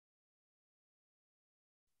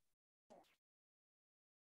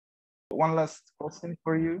One last question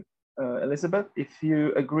for you, Elisabeth. If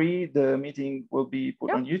you agree, the meeting will be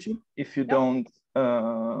put on YouTube. If you don't,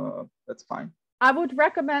 that's fine. I would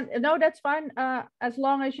recommend, no, that's fine. As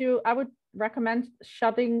long as I would recommend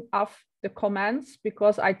shutting off the comments,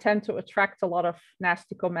 because I tend to attract a lot of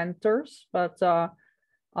nasty commenters. But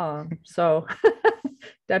so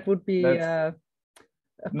that would be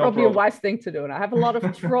probably a wise thing to do. And I have a lot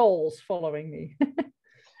of trolls following me.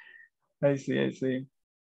 I see.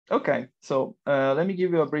 Okay, so let me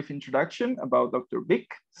give you a brief introduction about Dr. Bik.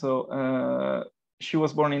 So she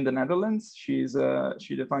was born in the Netherlands. She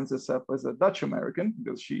defines herself as a Dutch American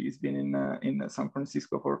because she's been in San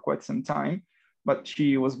Francisco for quite some time. But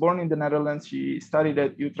she was born in the Netherlands. She studied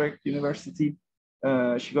at Utrecht University.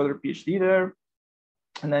 She got her PhD there.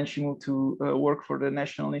 And then she moved to work for the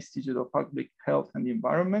National Institute of Public Health and the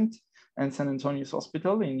Environment and San Antonio's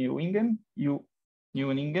Hospital in New England.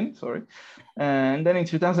 Sorry. And then in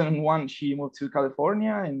 2001, she moved to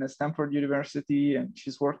California in Stanford University, and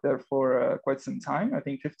she's worked there for quite some time, I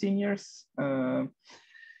think 15 years. And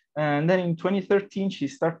then in 2013, she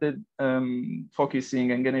started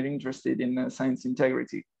focusing and getting interested in science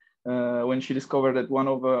integrity when she discovered that one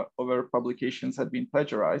of her publications had been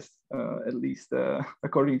plagiarized, at least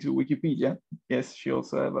according to Wikipedia. Yes, she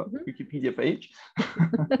also has a Wikipedia page.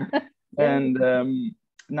 And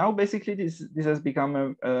now basically this has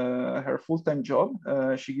become her full-time job.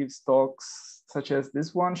 She gives talks such as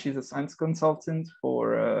this one. She's a science consultant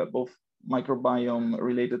for both microbiome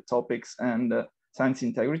related topics and science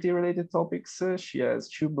integrity related topics. She has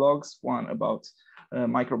 2 blogs, one about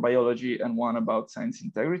microbiology and one about science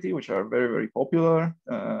integrity, which are very, very popular.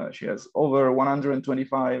 She has over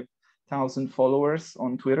 125,000 followers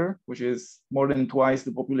on Twitter, which is more than twice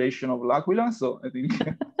the population of L'Aquila. So I think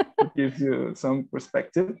it gives you some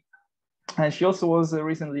perspective. And she also was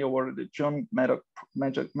recently awarded the John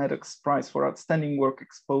Maddox Prize for outstanding work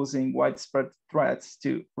exposing widespread threats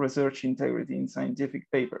to research integrity in scientific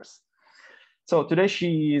papers. So today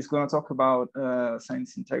she is going to talk about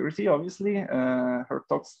science integrity, obviously. Her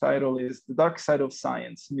talk's title is The Dark Side of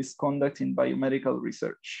Science, Misconduct in Biomedical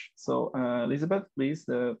Research. So Elisabeth, please,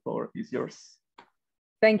 the floor is yours.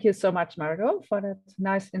 Thank you so much, Margot, for that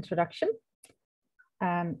nice introduction.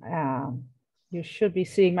 And you should be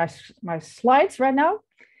seeing my slides right now.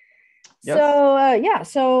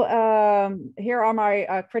 Yes. So here are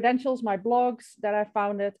my credentials, my blogs that I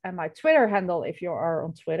founded, and my Twitter handle if you are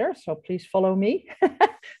on Twitter. So please follow me.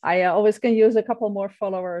 I always can use a couple more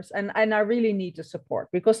followers, and I really need the support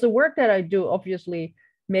because the work that I do obviously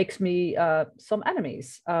makes me some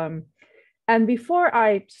enemies. And before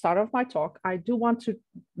I start off my talk, I do want to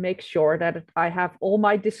make sure that I have all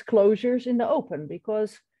my disclosures in the open,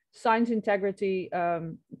 because science integrity,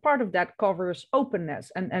 part of that covers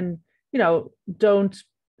openness and you know, don't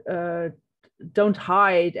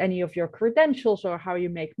hide any of your credentials or how you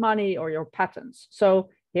make money or your patents. So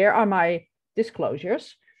here are my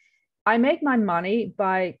disclosures. I make my money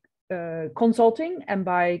by consulting and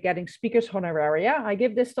by getting speakers honoraria. I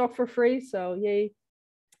give this talk for free, so yay.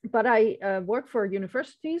 But I work for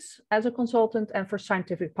universities as a consultant and for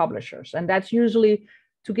scientific publishers. And that's usually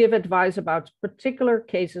to give advice about particular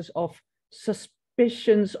cases of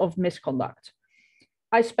suspicions of misconduct.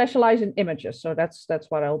 I specialize in images, so that's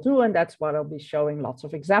what I'll do, and that's what I'll be showing lots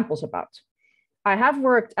of examples about. I have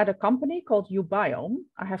worked at a company called Biome.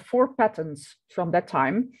 I have 4 patents from that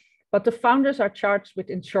time, but the founders are charged with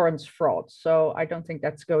insurance fraud. So I don't think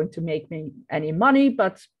that's going to make me any money,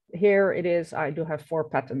 but here it is. I do have 4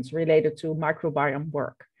 patents related to microbiome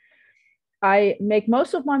work. I make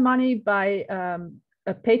most of my money by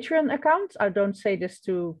a Patreon account. I don't say this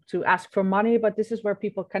to ask for money, but this is where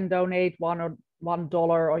people can donate $1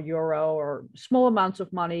 or euro or small amounts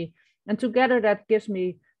of money. And together that gives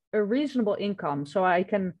me a reasonable income. So I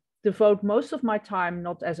can devote most of my time,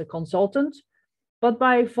 not as a consultant, but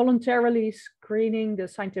by voluntarily screening the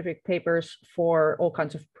scientific papers for all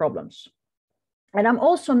kinds of problems. And I'm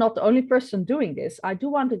also not the only person doing this. I do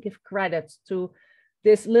want to give credit to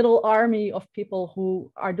this little army of people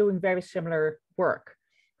who are doing very similar work.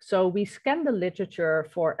 So we scan the literature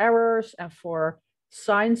for errors and for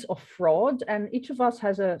signs of fraud, and each of us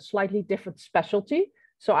has a slightly different specialty.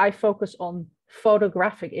 So I focus on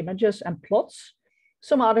photographic images and plots.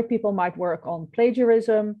 Some other people might work on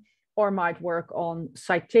plagiarism, or might work on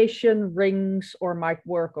citation rings, or might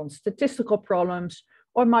work on statistical problems,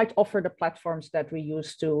 or might offer the platforms that we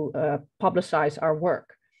use to publicize our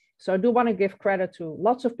work. So I do want to give credit to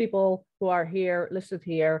lots of people who are here, listed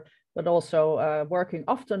here, but also working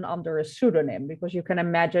often under a pseudonym, because you can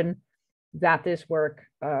imagine that this work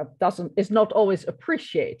is not always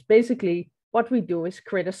appreciated. Basically, what we do is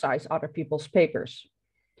criticize other people's papers.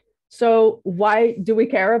 So why do we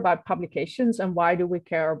care about publications, and why do we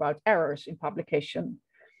care about errors in publication?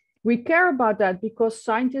 We care about that because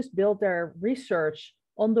scientists build their research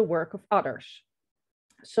on the work of others.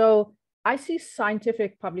 So I see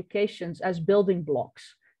scientific publications as building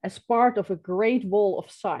blocks, as part of a great wall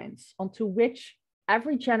of science onto which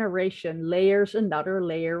every generation layers another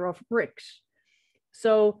layer of bricks.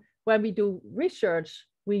 So when we do research,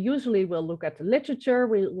 we usually will look at the literature,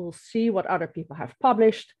 we will see what other people have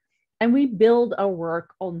published, and we build our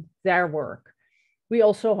work on their work. We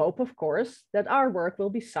also hope, of course, that our work will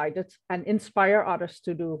be cited and inspire others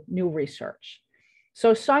to do new research.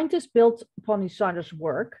 So scientists build upon each other's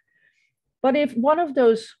work. But if one of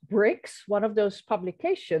those bricks, one of those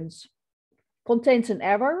publications contains an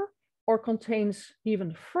error or contains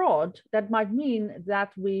even fraud, that might mean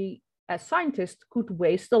that we as scientists could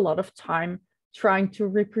waste a lot of time trying to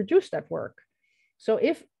reproduce that work. So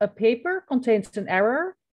if a paper contains an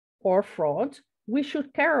error or fraud, we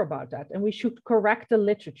should care about that, and we should correct the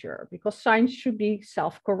literature, because science should be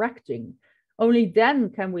self-correcting. Only then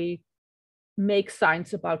can we make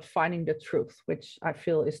science about finding the truth, which I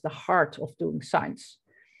feel is the heart of doing science.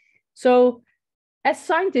 So as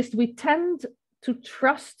scientists, we tend to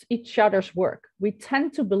trust each other's work. We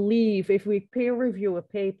tend to believe, if we peer review a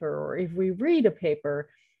paper or if we read a paper,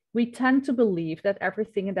 we tend to believe that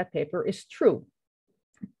everything in that paper is true.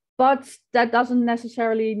 But that doesn't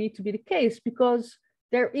necessarily need to be the case, because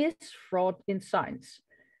there is fraud in science.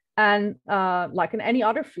 And like in any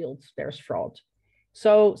other field, there's fraud.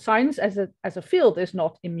 So science as a field is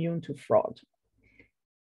not immune to fraud.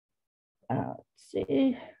 Let's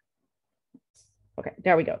see. Okay,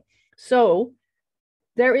 there we go. So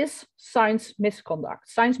there is science misconduct.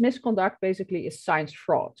 Science misconduct basically is science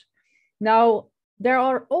fraud. Now, there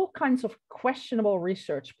are all kinds of questionable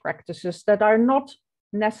research practices that are not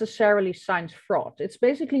necessarily science fraud. It's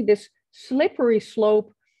basically this slippery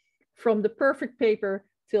slope from the perfect paper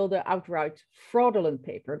till the outright fraudulent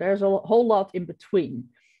paper. There's a whole lot in between.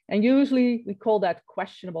 And usually we call that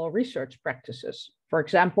questionable research practices. For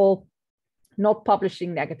example, not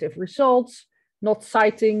publishing negative results, not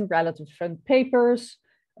citing relevant papers,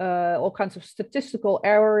 all kinds of statistical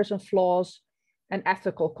errors and flaws, and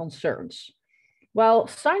ethical concerns. Well,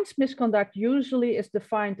 science misconduct usually is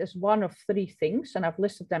defined as one of three things, and I've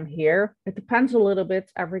listed them here. It depends a little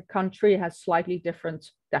bit. Every country has slightly different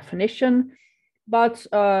definition, but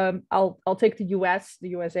I'll take the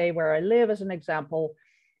USA where I live as an example.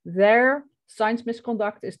 There, science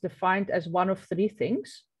misconduct is defined as one of three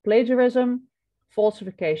things: plagiarism,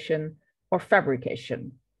 falsification, or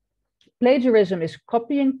fabrication. Plagiarism is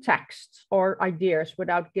copying texts or ideas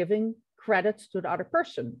without giving credit to the other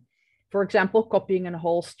person. For example, copying a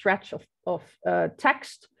whole stretch of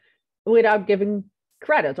text without giving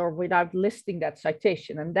credit or without listing that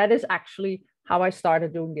citation. And that is actually how I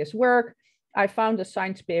started doing this work. I found a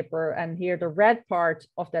science paper, and here the red part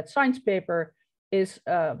of that science paper is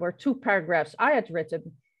were 2 paragraphs I had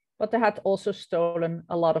written, but they had also stolen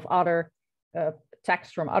a lot of other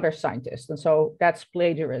text from other scientists. And so that's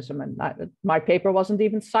plagiarism. And my paper wasn't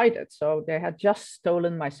even cited. So they had just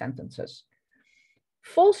stolen my sentences.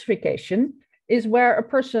 Falsification is where a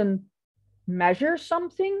person measures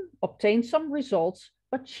something, obtains some results,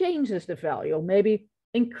 but changes the value, maybe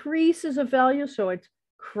increases a value so it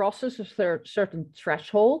crosses a certain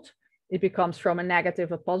threshold. It becomes from a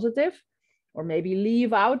negative a positive, or maybe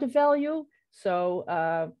leave out a value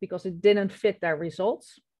so because it didn't fit their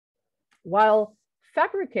results. While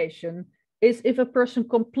fabrication is if a person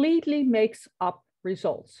completely makes up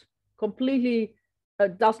results, completely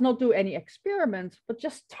does not do any experiment, but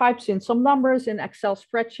just types in some numbers in Excel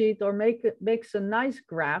spreadsheet or makes a nice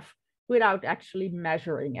graph without actually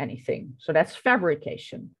measuring anything. So that's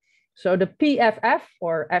fabrication. So the PFF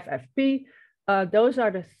or FFP, those are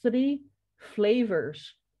the 3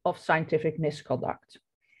 flavors of scientific misconduct.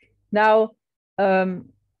 Now,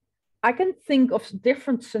 I can think of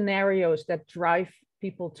different scenarios that drive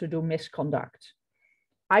people to do misconduct.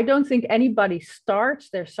 I don't think anybody starts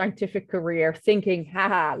their scientific career thinking,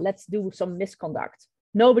 haha, let's do some misconduct.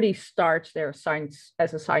 Nobody starts their science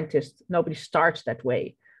as a scientist. Nobody starts that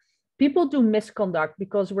way. People do misconduct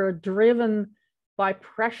because we're driven by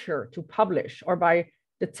pressure to publish, or by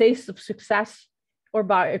the taste of success, or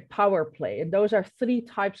by a power play. And those are 3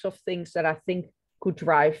 types of things that I think could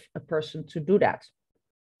drive a person to do that.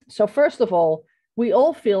 So first of all, we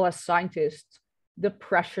all feel as scientists the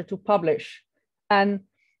pressure to publish. And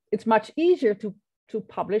it's much easier to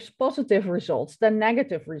publish positive results than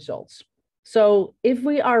negative results. So if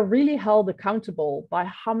we are really held accountable by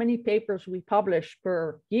how many papers we publish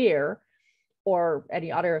per year, or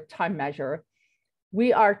any other time measure,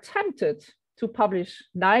 we are tempted to publish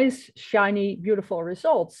nice, shiny, beautiful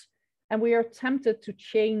results. And we are tempted to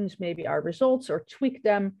change maybe our results or tweak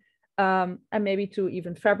them, and maybe to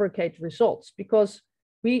even fabricate results, because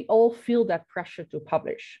we all feel that pressure to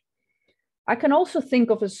publish. I can also think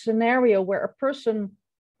of a scenario where a person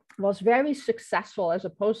was very successful as a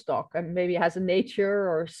postdoc and maybe has a Nature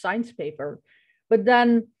or Science paper, but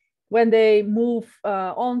then when they move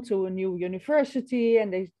on to a new university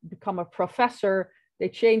and they become a professor, they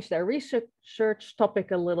change their research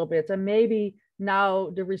topic a little bit, and maybe now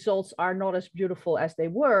the results are not as beautiful as they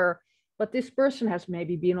were, but this person has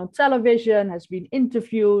maybe been on television, has been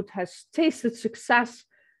interviewed, has tasted success,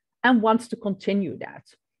 and wants to continue that.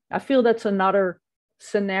 I feel that's another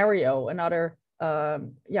scenario, another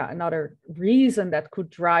reason that could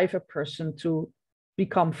drive a person to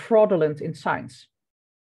become fraudulent in science.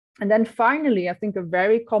 And then finally, I think a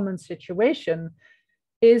very common situation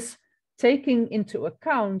is taking into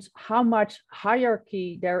account how much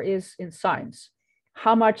hierarchy there is in science,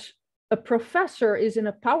 how much a professor is in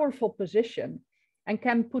a powerful position and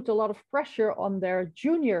can put a lot of pressure on their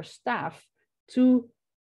junior staff to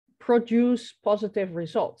produce positive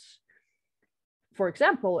results. For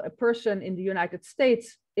example, a person in the United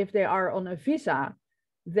States, if they are on a visa,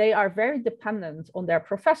 they are very dependent on their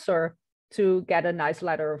professor to get a nice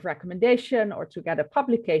letter of recommendation or to get a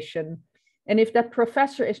publication. And if that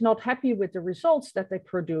professor is not happy with the results that they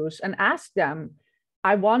produce and ask them,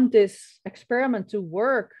 I want this experiment to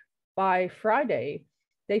work by Friday,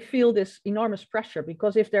 they feel this enormous pressure,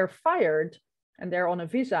 because if they're fired and they're on a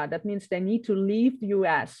visa, that means they need to leave the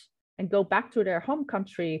US and go back to their home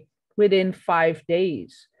country within 5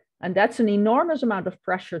 days. And that's an enormous amount of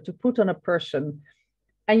pressure to put on a person.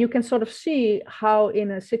 And you can sort of see how in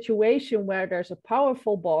a situation where there's a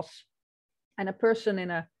powerful boss and a person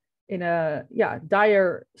in a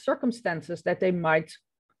dire circumstances, that they might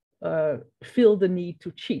feel the need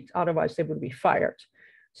to cheat, otherwise they would be fired.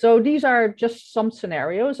 So these are just some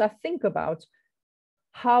scenarios I think about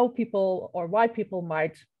how people or why people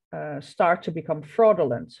might start to become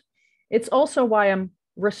fraudulent. It's also why I'm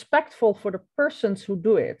respectful for the persons who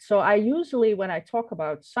do it. So I usually, when I talk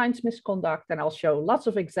about science misconduct, and I'll show lots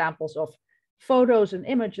of examples of photos and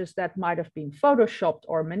images that might have been photoshopped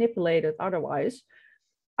or manipulated otherwise,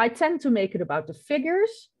 I tend to make it about the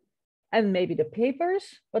figures and maybe the papers,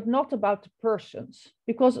 but not about the persons.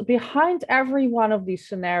 Because behind every one of these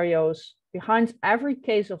scenarios, behind every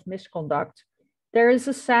case of misconduct, there is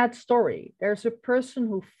a sad story. There's a person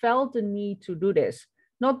who felt the need to do this,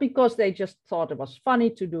 not because they just thought it was funny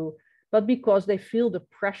to do, but because they feel the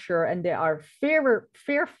pressure and they are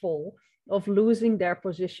fearful of losing their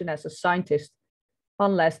position as a scientist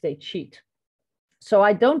unless they cheat. So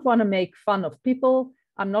I don't want to make fun of people.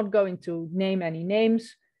 I'm not going to name any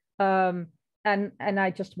names. And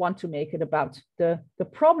I just want to make it about the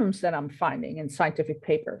problems that I'm finding in scientific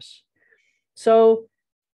papers. So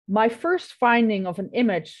my first finding of an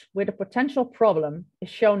image with a potential problem is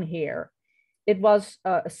shown here. It was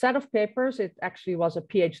a set of papers. It actually was a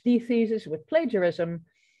PhD thesis with plagiarism.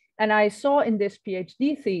 And I saw in this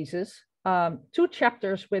PhD thesis 2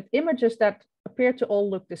 chapters with images that appear to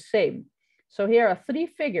all look the same. So here are 3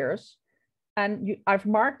 figures, and I've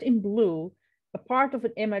marked in blue a part of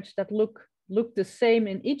an image that look the same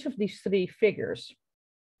in each of these 3 figures,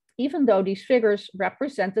 even though these figures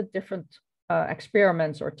represented different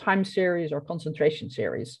experiments or time series or concentration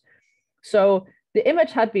series. So the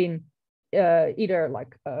image had been either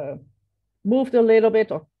like moved a little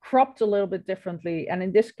bit or cropped a little bit differently. And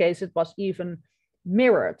in this case, it was even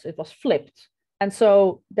mirrored, it was flipped. And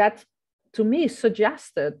so that to me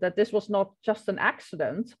suggested that this was not just an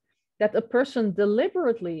accident, that a person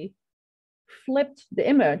deliberately flipped the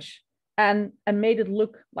image and made it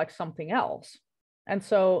look like something else. And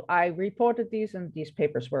so I reported these, and these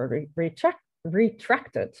papers were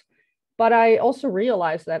retracted. But I also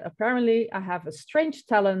realized that apparently I have a strange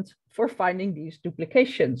talent for finding these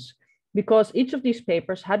duplications, because each of these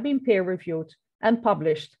papers had been peer reviewed and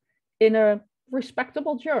published in a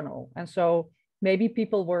respectable journal. And so maybe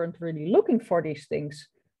people weren't really looking for these things,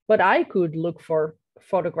 but I could look for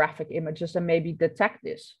photographic images and maybe detect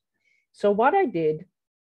this. So what I did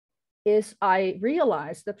is I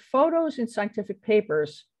realized that photos in scientific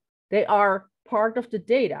papers, they are part of the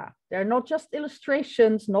data. They're not just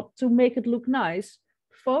illustrations, not to make it look nice.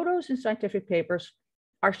 Photos in scientific papers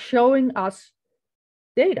are showing us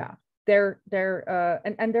data.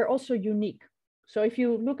 And they're also unique. So if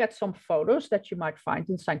you look at some photos that you might find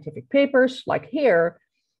in scientific papers, like here,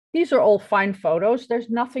 these are all fine photos. There's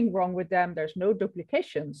nothing wrong with them. There's no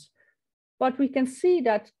duplications. but we can see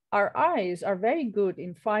that our eyes are very good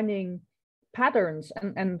in finding patterns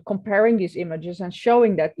and comparing these images and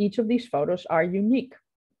showing that each of these photos are unique.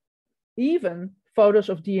 Even photos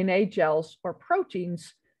of DNA gels or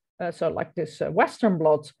proteins, so like this Western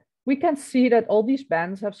blot, we can see that all these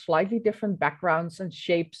bands have slightly different backgrounds and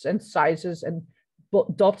shapes and sizes and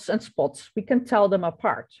dots and spots. We can tell them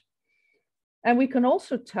apart. And we can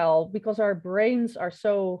also tell, because our brains are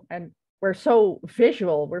so, and we're so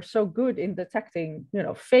visual, we're so good in detecting,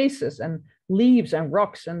 faces and leaves and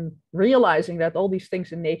rocks and realizing that all these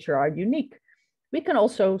things in nature are unique. We can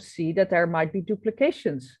also see that there might be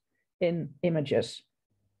duplications in images.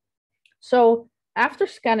 So after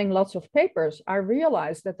scanning lots of papers, I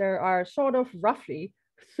realized that there are sort of roughly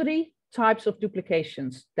 3 types of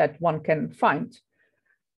duplications that one can find.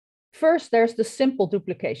 First, there's the simple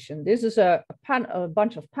duplication. This is a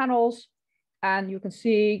bunch of panels, and you can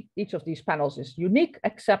see each of these panels is unique,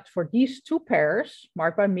 except for these 2 pairs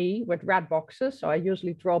marked by me with red boxes. So I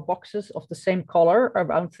usually draw boxes of the same color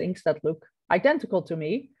around things that look identical to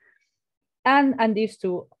me. And these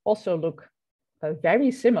 2 also look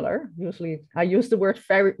very similar. Usually I use the word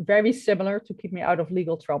very, very similar to keep me out of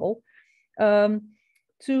legal trouble. So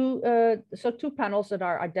 2 panels that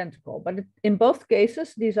are identical, but in both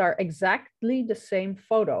cases, these are exactly the same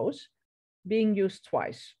photos being used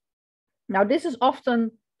twice. Now, this is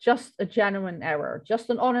often just a genuine error, just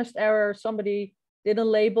an honest error. Somebody didn't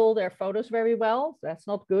label their photos very well. That's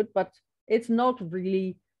not good, but it's not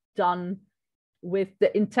really done with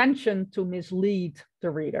the intention to mislead the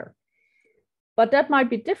reader. But that might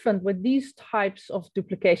be different with these types of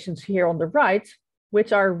duplications here on the right,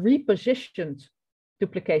 which are repositioned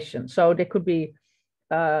duplications. So they could be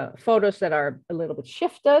photos that are a little bit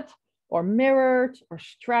shifted or mirrored or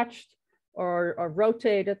stretched or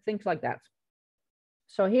rotated, things like that.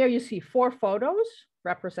 So here you see 4 photos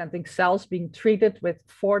representing cells being treated with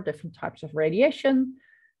 4 different types of radiation,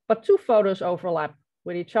 but 2 photos overlap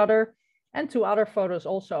with each other and 2 other photos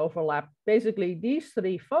also overlap. Basically, these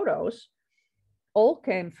 3 photos all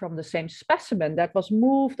came from the same specimen that was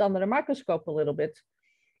moved under the microscope a little bit.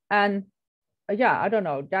 And yeah, I don't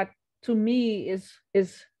know, that to me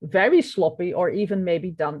is very sloppy or even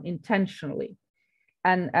maybe done intentionally.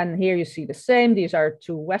 And here you see the same. These are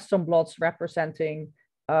 2 Western blots representing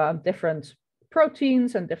different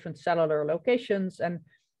proteins and different cellular locations, and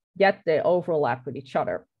yet they overlap with each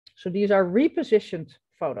other. So these are repositioned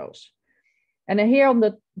photos. And then here on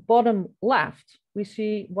the bottom left, we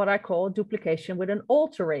see what I call duplication with an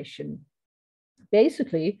alteration.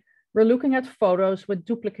 Basically, we're looking at photos with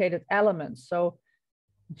duplicated elements. So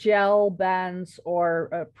gel bands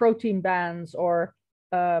or protein bands or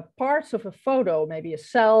parts of a photo, maybe a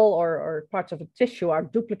cell or parts of a tissue are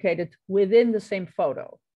duplicated within the same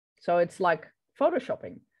photo. So it's like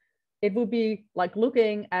photoshopping. It would be like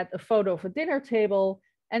looking at a photo of a dinner table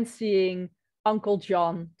and seeing Uncle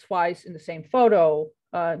John twice in the same photo.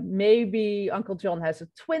 Maybe Uncle John has a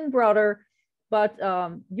twin brother, but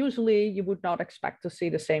usually you would not expect to see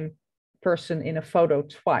the same person in a photo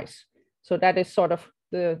twice. So that is sort of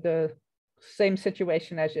the same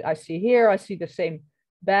situation as I see here. I see the same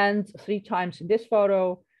band 3 times in this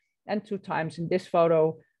photo and 2 times in this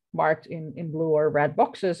photo marked in blue or red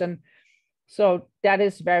boxes. And so that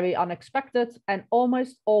is very unexpected and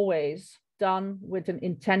almost always done with an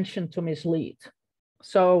intention to mislead.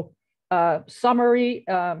 So summary,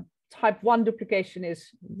 type 1 duplication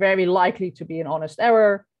is very likely to be an honest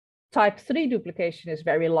error. Type 3 duplication is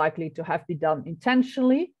very likely to have been done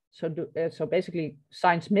intentionally. So basically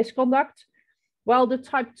science misconduct. While the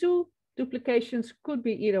type 2 duplications could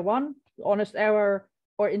be either one, honest error,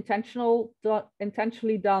 or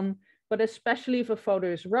intentionally done, but especially if a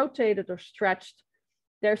photo is rotated or stretched,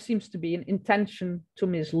 there seems to be an intention to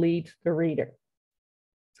mislead the reader.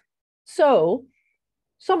 So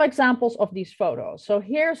some examples of these photos. So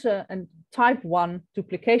here's a type 1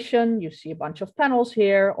 duplication. You see a bunch of panels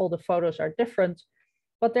here. All the photos are different,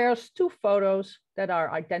 but there's 2 photos that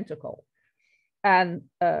are identical. And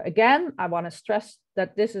again, I want to stress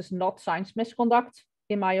that this is not science misconduct.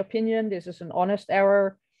 In my opinion, this is an honest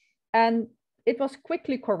error. And it was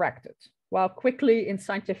quickly corrected. Well, quickly in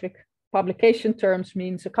scientific publication terms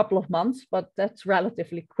means a couple of months, but that's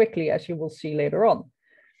relatively quickly, as you will see later on.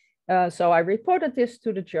 So I reported this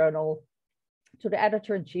to the journal, to the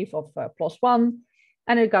editor-in-chief of PLOS ONE,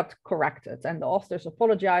 and it got corrected. And the authors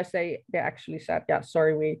apologized. They actually said, yeah,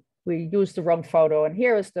 sorry, we used the wrong photo, and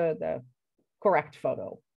here is the correct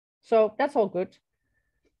photo. So that's all good.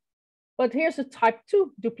 But here's a type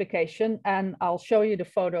 2 duplication, and I'll show you the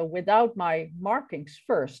photo without my markings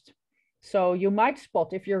first. So you might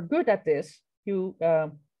spot, if you're good at this, you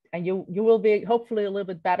and you will be hopefully a little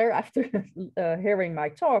bit better after hearing my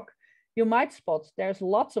talk, you might spot there's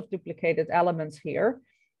lots of duplicated elements here.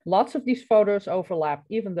 Lots of these photos overlap,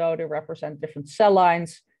 even though they represent different cell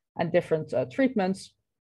lines and different treatments.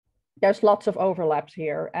 There's lots of overlaps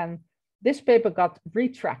here. And this paper got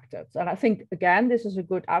retracted. And I think, again, this is a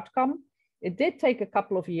good outcome. It did take a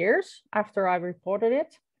couple of years after I reported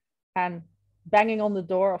it, and banging on the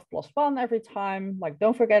door of PLOS ONE every time, like,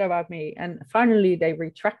 don't forget about me. And finally, they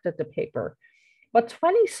retracted the paper. But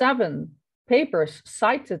 27 papers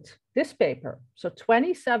cited this paper. So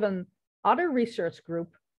 27 other research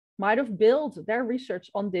groups might have built their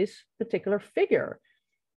research on this particular figure.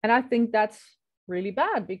 And I think that's really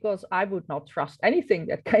bad, because I would not trust anything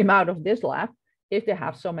that came out of this lab if they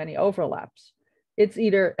have so many overlaps. It's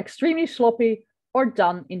either extremely sloppy or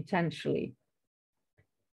done intentionally.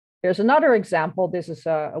 Here's another example. This is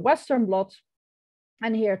a Western blot.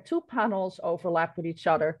 And here 2 panels overlap with each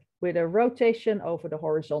other with a rotation over the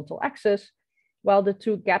horizontal axis, while the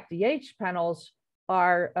 2 gap DH panels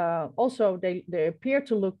are also, they appear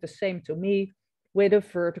to look the same to me, with a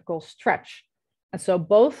vertical stretch. And so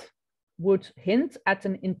both would hint at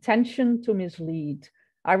an intention to mislead.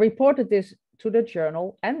 I reported this to the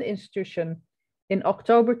journal and the institution in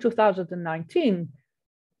October 2019.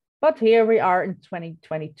 But here we are in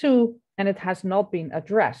 2022, and it has not been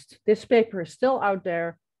addressed. This paper is still out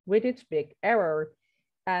there with its big error.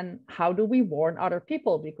 And how do we warn other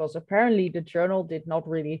people? Because apparently the journal did not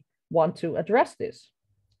really want to address this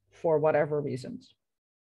for whatever reasons.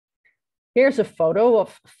 Here's a photo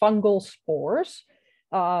of fungal spores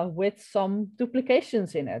with some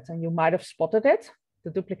duplications in it, and you might have spotted it.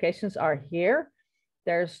 The duplications are here.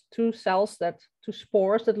 There's 2 cells 2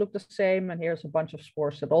 spores that look the same, and here's a bunch of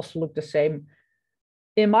spores that also look the same.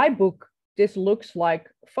 In my book, this looks like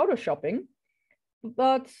photoshopping,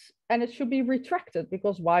 and it should be retracted,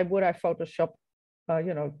 because why would I Photoshop,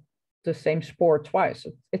 the same spore twice?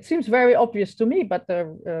 It seems very obvious to me, but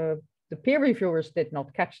the peer reviewers did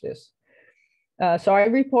not catch this. So I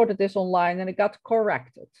reported this online, and it got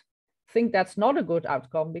corrected. I think that's not a good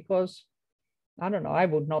outcome, because I don't know, I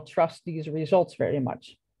would not trust these results very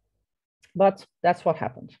much, but that's what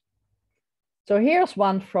happened. So here's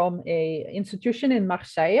one from an institution in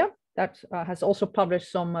Marseille that has also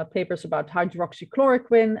published some papers about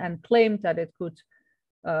hydroxychloroquine and claimed that it could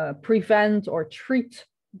prevent or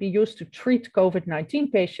be used to treat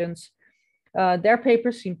COVID-19 patients. Their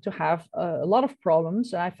papers seem to have a lot of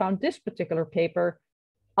problems. And I found this particular paper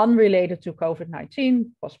unrelated to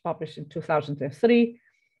COVID-19, was published in 2003.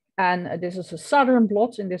 And this is a southern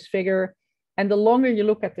blot in this figure. And the longer you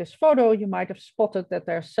look at this photo, you might have spotted that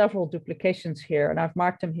there are several duplications here. And I've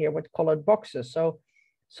marked them here with colored boxes. So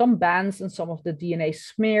some bands and some of the DNA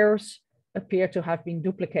smears appear to have been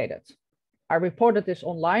duplicated. I reported this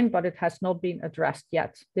online, but it has not been addressed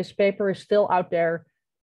yet. This paper is still out there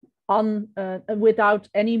without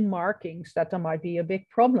any markings that there might be a big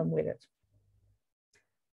problem with it.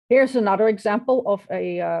 Here's another example of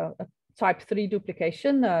a type 3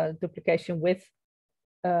 duplication, duplication with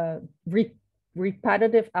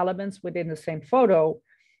repetitive elements within the same photo.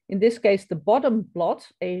 In this case, the bottom blot,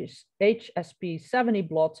 HSP70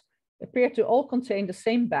 blot, appear to all contain the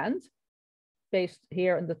same band. Based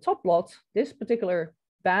here in the top blot, this particular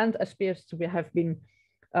band appears to have been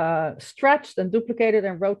stretched and duplicated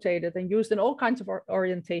and rotated and used in all kinds of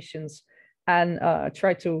orientations, and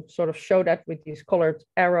try to sort of show that with these colored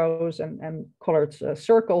arrows and colored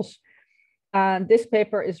circles. And this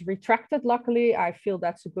paper is retracted. Luckily, I feel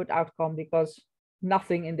that's a good outcome, because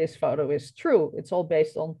nothing in this photo is true. It's all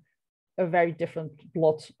based on a very different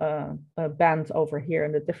blot band over here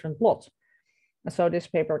in a different blot. And so this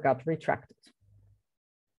paper got retracted.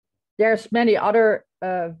 There's many other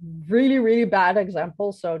really, really bad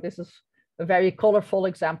examples. So this is a very colorful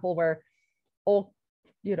example where all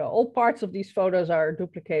parts of these photos are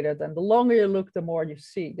duplicated. And the longer you look, the more you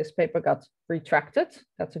see. This paper got retracted.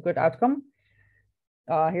 That's a good outcome.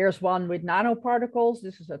 Here's one with nanoparticles.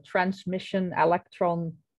 This is a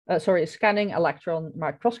scanning electron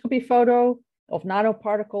microscopy photo of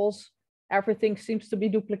nanoparticles. Everything seems to be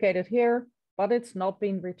duplicated here, but it's not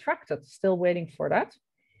being retracted. Still waiting for that.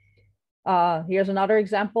 Here's another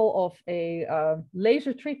example of a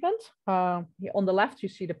laser treatment. On the left, you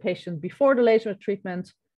see the patient before the laser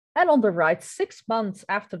treatment, and on the right, 6 months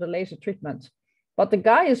after the laser treatment. But the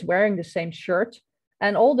guy is wearing the same shirt,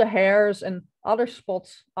 and all the hairs and other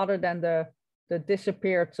spots, other than the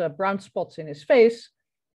disappeared brown spots in his face,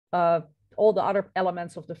 all the other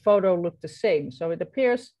elements of the photo look the same. So it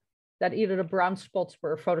appears that either the brown spots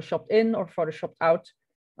were photoshopped in or photoshopped out.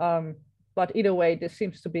 but either way, this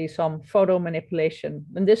seems to be some photo manipulation,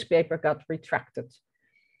 and this paper got retracted.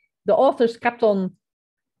 The authors kept on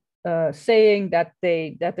saying that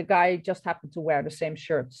the guy just happened to wear the same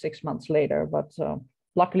shirt 6 months later, but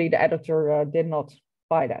luckily the editor did not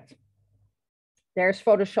buy that. There's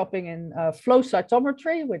photoshopping in flow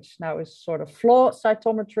cytometry, which now is sort of flaw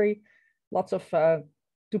cytometry. Lots of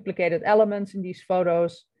duplicated elements in these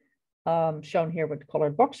photos, shown here with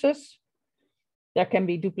colored boxes. There can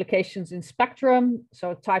be duplications in spectrum,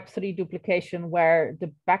 so type 3 duplication where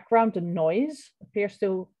the background, the noise, appears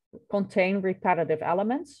to contain repetitive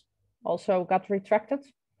elements, also got retracted,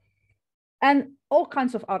 and all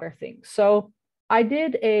kinds of other things. So I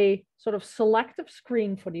did a sort of selective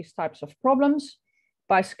screen for these types of problems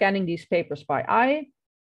by scanning these papers by eye.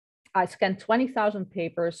 I scanned 20,000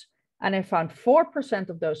 papers, and I found 4%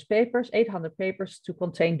 of those papers, 800 papers, to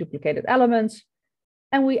contain duplicated elements.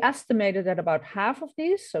 And we estimated that about half of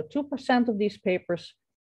these, so 2% of these papers,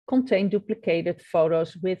 contain duplicated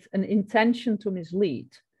photos with an intention to mislead.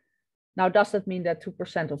 Now, does that mean that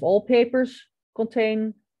 2% of all papers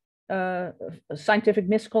contain scientific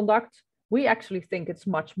misconduct? We actually think it's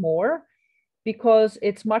much more, because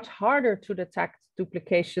it's much harder to detect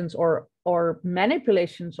duplications or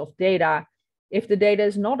manipulations of data if the data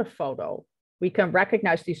is not a photo. We can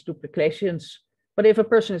recognize these duplications, but if a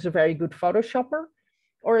person is a very good Photoshopper,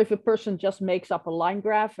 or if a person just makes up a line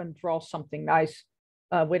graph and draws something nice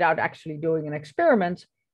without actually doing an experiment,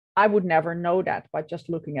 I would never know that by just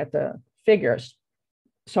looking at the figures.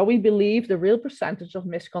 So we believe the real percentage of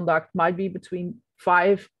misconduct might be between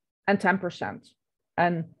 5 and 10%.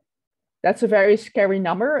 And that's a very scary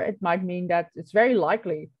number. It might mean that it's very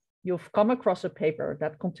likely you've come across a paper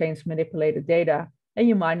that contains manipulated data, and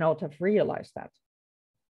you might not have realized that.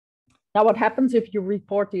 Now, what happens if you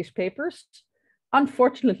report these papers?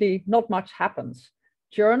 Unfortunately, not much happens.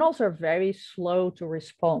 Journals are very slow to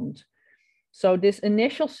respond. So this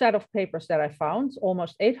initial set of papers that I found,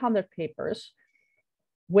 almost 800 papers,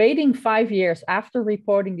 waiting 5 years after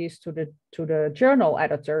reporting these to the journal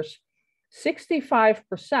editors,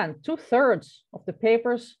 65%, 2/3 of the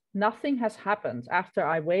papers, nothing has happened after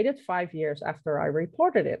I waited 5 years after I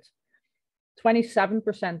reported it.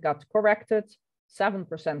 27% got corrected,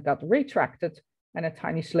 7% got retracted, and a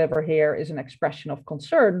tiny sliver here is an expression of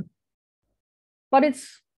concern. But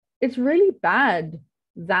it's really bad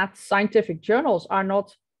that scientific journals are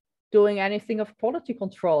not doing anything of quality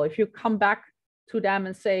control. If you come back to them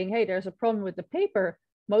and saying, hey, there's a problem with the paper,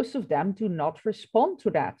 most of them do not respond to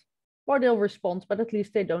that. Or they'll respond, but at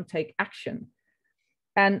least they don't take action.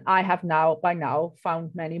 And I have by now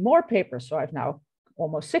found many more papers. So I've now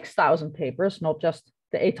almost 6,000 papers, not just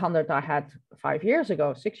the 800 I had 5 years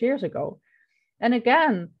ago, 6 years ago. And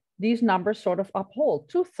again, these numbers sort of uphold.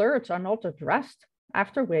 2/3 are not addressed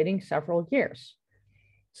after waiting several years.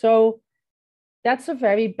 So that's a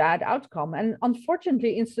very bad outcome. And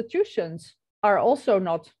unfortunately, institutions are also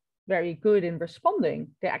not very good in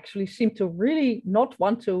responding. They actually seem to really not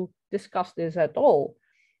want to discuss this at all.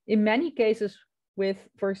 In many cases with,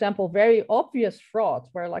 for example, very obvious fraud,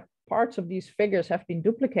 where like parts of these figures have been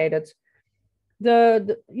duplicated,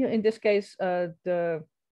 in this case, the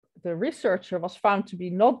researcher was found to be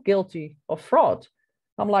not guilty of fraud.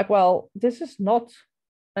 I'm like, well, this is not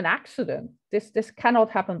an accident. This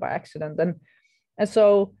cannot happen by accident. And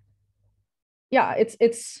so, yeah,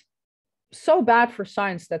 it's so bad for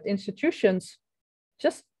science that institutions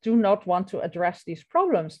just do not want to address these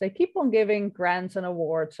problems. They keep on giving grants and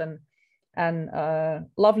awards and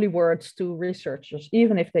lovely words to researchers,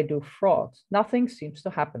 even if they do fraud. Nothing seems to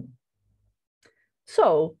happen.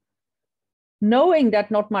 So, knowing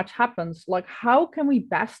that not much happens, like how can we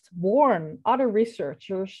best warn other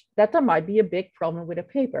researchers that there might be a big problem with a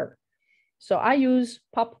paper? So I use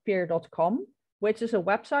pubpeer.com, which is a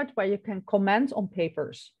website where you can comment on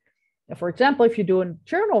papers. And for example, if you do a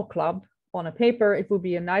journal club on a paper, it would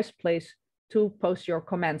be a nice place to post your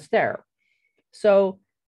comments there. So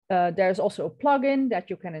there's also a plugin that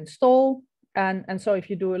you can install. And so if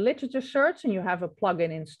you do a literature search and you have a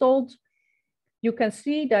plugin installed, you can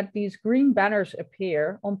see that these green banners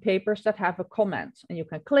appear on papers that have a comment. And you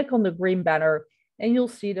can click on the green banner and you'll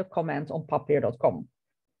see the comment on pubpeer.com.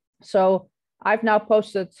 So I've now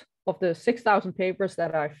posted, of the 6,000 papers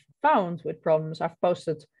that I've found with problems, I've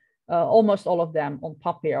posted almost all of them on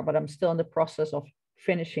Pubpeer, but I'm still in the process of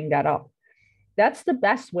finishing that up. That's the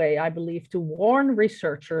best way, I believe, to warn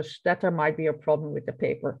researchers that there might be a problem with the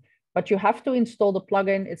paper. But you have to install the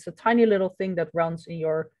plugin. It's a tiny little thing that runs in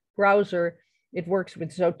your browser. It works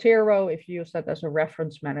with Zotero if you use that as a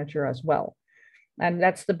reference manager as well. And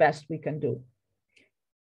that's the best we can do.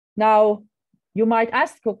 Now, you might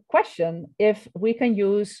ask a question if we can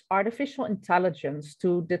use artificial intelligence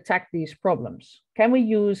to detect these problems. Can we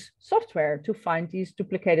use software to find these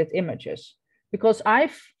duplicated images? Because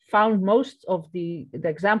I've found most of the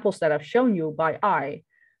examples that I've shown you by eye.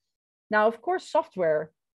 Now, of course,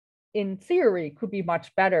 software in theory could be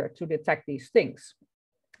much better to detect these things.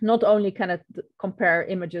 Not only can it compare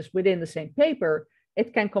images within the same paper,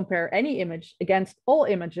 it can compare any image against all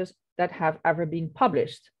images that have ever been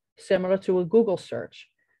published, similar to a Google search.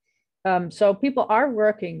 So people are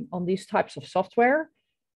working on these types of software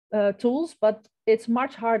tools, but it's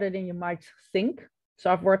much harder than you might think.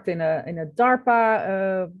 So I've worked in a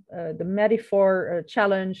DARPA, the Medifor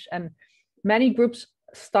challenge, and many groups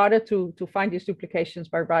started to find these duplications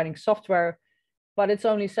by writing software, but it's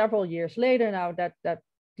only several years later now that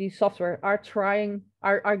these software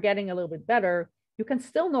are getting a little bit better. You can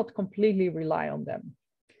still not completely rely on them.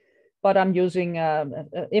 But I'm using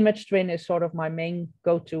Image Twin is sort of my main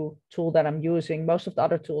go-to tool that I'm using. Most of the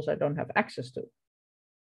other tools I don't have access to.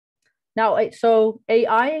 Now, so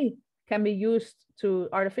AI can be used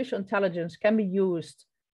artificial intelligence can be used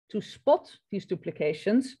to spot these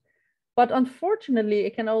duplications, but unfortunately,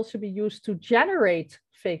 it can also be used to generate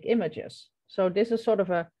fake images. So this is sort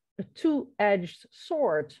of a two-edged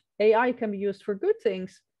sword. AI can be used for good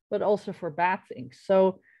things, but also for bad things.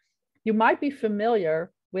 So you might be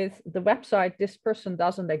familiar with the website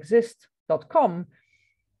thispersondoesn'texist.com,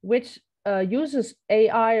 which uses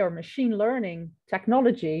AI or machine learning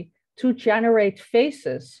technology to generate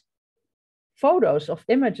faces, photos of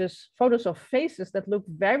images, photos of faces that look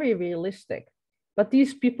very realistic. But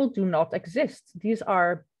these people do not exist. These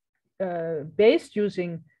are based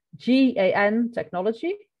using GAN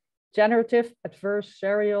technology, Generative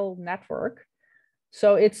Adversarial Network.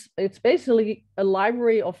 So it's basically a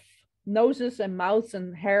library of noses and mouths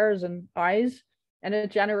and hairs and eyes, and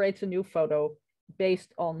it generates a new photo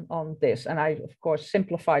based on this. And I, of course,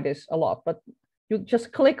 simplify this a lot, but you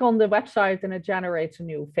just click on the website and it generates a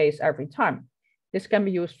new face every time. This can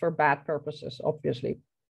be used for bad purposes, obviously.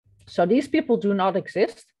 So these people do not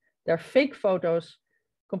exist. They're fake photos,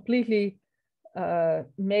 completely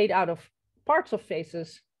made out of parts of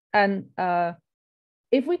faces. And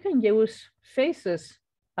if we can use faces,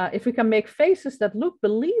 if we can make faces that look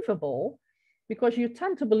believable, because you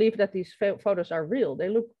tend to believe that these photos are real, they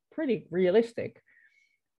look pretty realistic.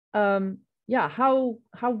 Yeah, how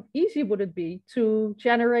easy would it be to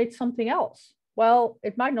generate something else? Well,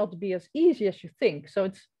 it might not be as easy as you think. So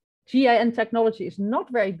GAN technology is not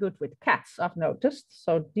very good with cats, I've noticed.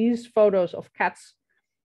 So these photos of cats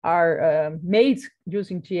are made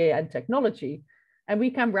using GAN technology. And we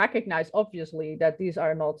can recognize, obviously, that these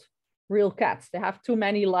are not real cats. They have too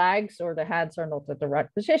many legs or the heads are not at the right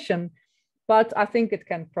position. But I think it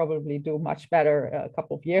can probably do much better a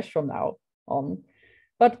couple of years from now on.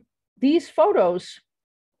 But these photos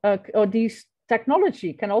or these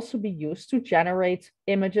technology can also be used to generate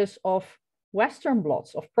images of Western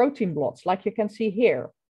blots, of protein blots, like you can see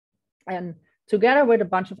here. And together with a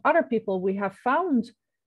bunch of other people, we have found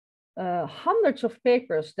hundreds of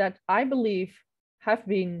papers that I believe have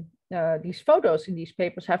been, these photos in these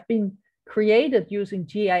papers have been created using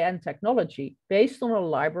GAN technology based on a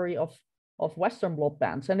library of Western blot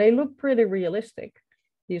bands, and they look pretty realistic.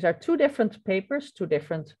 These are two different papers, two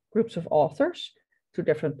different groups of authors, two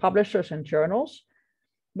different publishers and journals.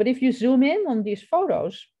 But if you zoom in on these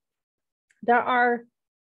photos, there are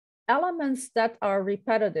elements that are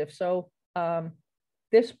repetitive. So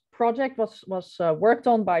this project was worked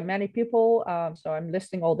on by many people. So I'm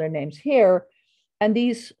listing all their names here. And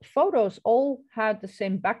these photos all had the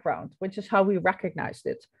same background, which is how we recognized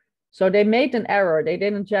it. So they made an error. They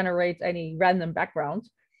didn't generate any random background,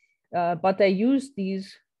 but they used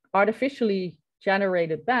these artificially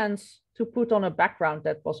generated bands to put on a background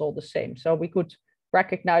that was all the same. So we could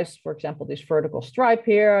recognize, for example, this vertical stripe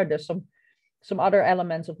here. There's some other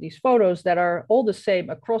elements of these photos that are all the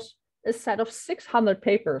same across a set of 600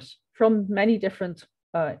 papers from many different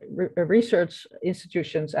research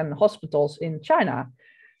institutions and hospitals in China.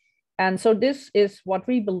 And so this is what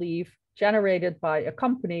we believe generated by a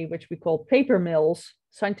company which we call paper mills,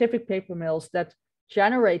 scientific paper mills that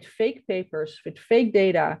generate fake papers with fake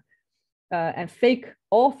data and fake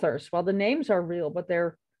authors. Well, the names are real, but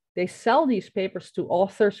they sell these papers to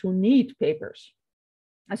authors who need papers.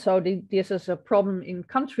 And so this is a problem in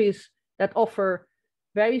countries that offer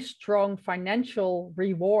very strong financial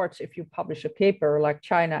rewards if you publish a paper, like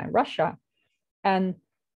China and Russia. And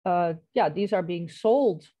yeah, these are being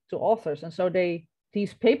sold to authors. And so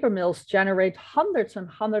these paper mills generate hundreds and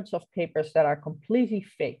hundreds of papers that are completely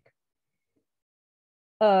fake.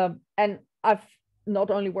 And I've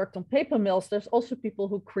not only worked on paper mills, there's also people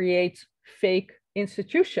who create fake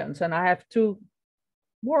institutions. And I have two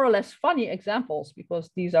more or less funny examples, because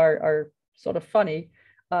these are sort of funny.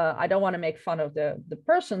 I don't want to make fun of the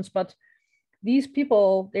persons, but these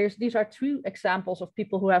people, these are two examples of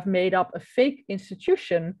people who have made up a fake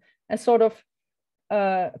institution and sort of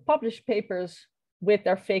published papers with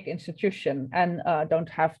their fake institution. And don't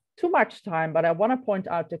have too much time, but I want to point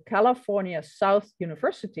out the California South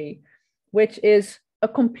University, which is a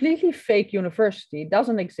completely fake university. It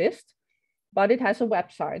doesn't exist, but it has a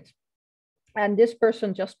website. And this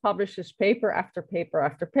person just publishes paper after paper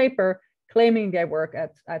after paper, claiming they work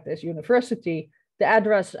at this university. The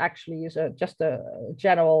address actually is just a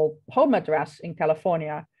general home address in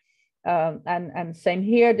California. And same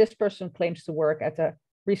here, this person claims to work at a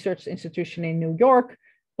research institution in New York,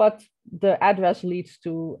 but the address leads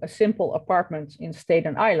to a simple apartment in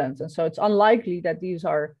Staten Island. And so it's unlikely that these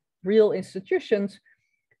are real institutions,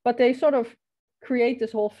 but they sort of create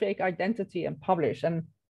this whole fake identity and publish. And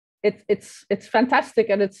it's fantastic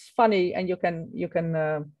and it's funny, and you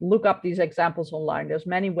can look up these examples online. There's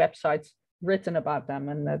many websites written about them,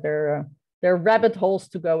 and they're rabbit holes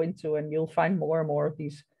to go into, and you'll find more and more of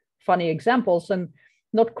these funny examples. And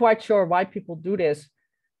not quite sure why people do this,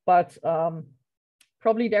 but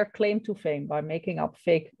probably their claim to fame by making up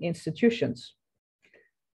fake institutions.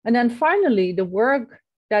 And then finally, the work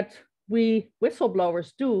that we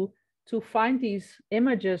whistleblowers do to find these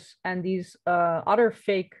images and these other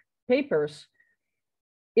fake papers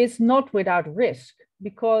is not without risk,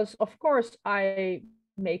 because of course I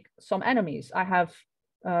make some enemies. I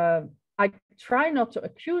try not to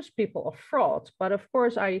accuse people of fraud, but of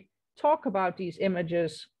course I talk about these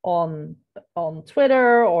images on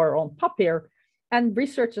Twitter or on Papier, and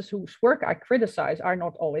researchers whose work I criticize are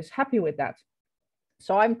not always happy with that.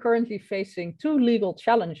 So I'm currently facing two legal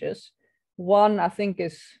challenges. One I think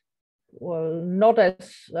is not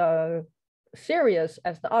as serious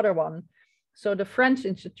as the other one. So the French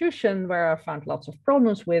institution, where I found lots of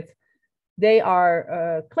problems with, they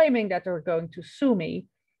are claiming that they're going to sue me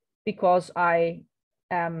because I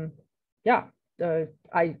am,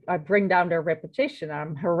 I bring down their reputation.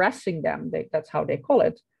 I'm harassing them. That's how they call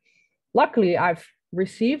it. Luckily, I've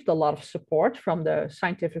received a lot of support from the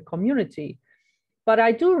scientific community, but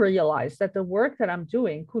I do realize that the work that I'm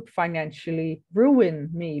doing could financially ruin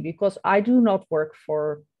me, because I do not work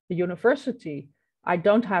for the university. I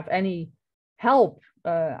don't have any help.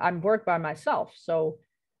 I'm work by myself. So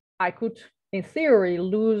I could, in theory,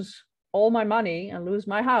 lose all my money and lose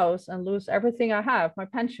my house and lose everything I have, my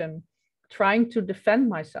pension, trying to defend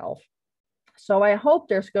myself. So I hope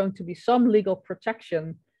there's going to be some legal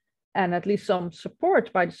protection and at least some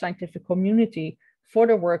support by the scientific community for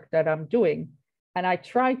the work that I'm doing. And I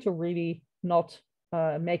try to really not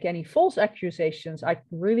make any false accusations. I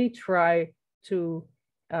really try to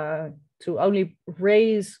only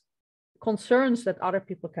raise concerns that other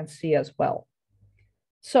people can see as well.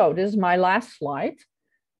 So this is my last slide.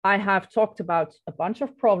 I have talked about a bunch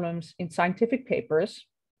of problems in scientific papers.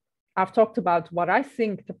 I've talked about what I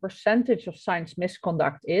think the percentage of science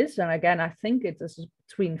misconduct is. And again, I think it is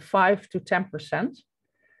between 5 to 10%.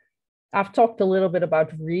 I've talked a little bit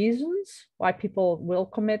about reasons why people will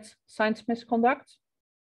commit science misconduct,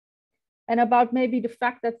 and about maybe the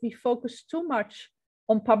fact that we focus too much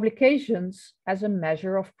on publications as a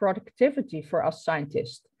measure of productivity for us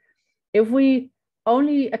scientists. If we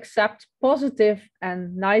only accept positive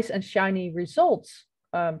and nice and shiny results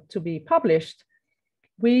to be published,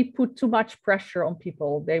 we put too much pressure on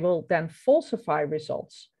people. They will then falsify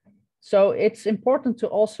results. So it's important to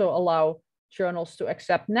also allow journals to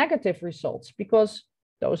accept negative results, because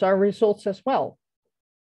those are results as well.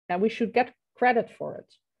 And we should get credit for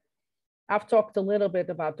it. I've talked a little bit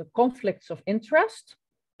about the conflicts of interest.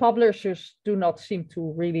 Publishers do not seem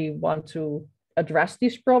to really want to address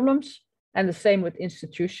these problems. And the same with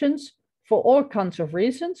institutions, for all kinds of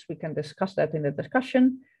reasons. We can discuss that in the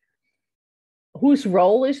discussion. Whose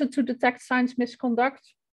role is it to detect science misconduct?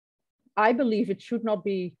 I believe it should not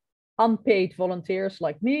be unpaid volunteers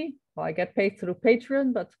like me. Well, I get paid through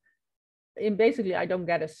Patreon, but basically I don't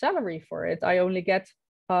get a salary for it. I only get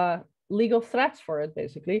legal threats for it,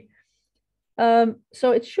 basically.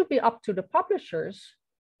 So it should be up to the publishers,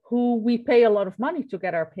 who we pay a lot of money to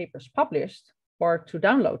get our papers published, or to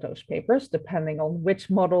download those papers, depending on which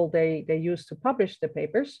model they use to publish the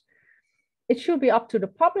papers. It should be up to the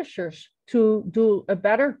publishers to do a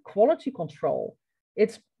better quality control.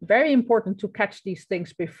 It's very important to catch these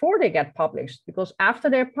things before they get published, because after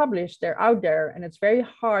they're published, they're out there and it's very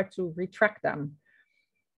hard to retract them.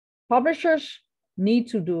 Publishers need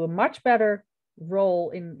to do a much better role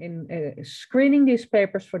in screening these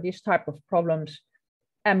papers for these type of problems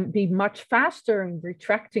and be much faster in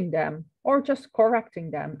retracting them or just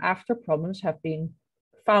correcting them after problems have been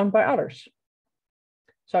found by others.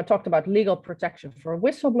 So I talked about legal protection for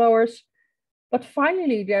whistleblowers, but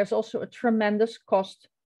finally, there's also a tremendous cost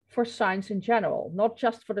for science in general, not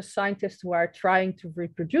just for the scientists who are trying to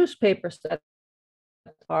reproduce papers that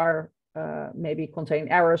are maybe contain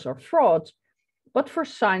errors or fraud, but for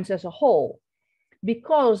science as a whole.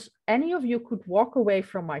 Because any of you could walk away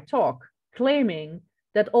from my talk claiming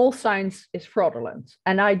that all science is fraudulent.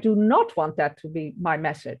 And I do not want that to be my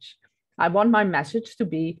message. I want my message to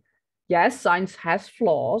be, yes, science has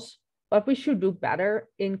flaws, but we should do better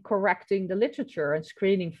in correcting the literature and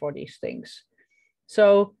screening for these things.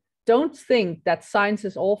 So don't think that science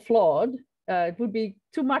is all flawed. It would be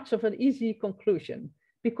too much of an easy conclusion,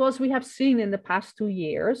 because we have seen in the past 2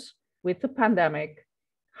 years with the pandemic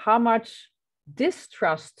how much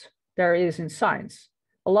distrust there is in science.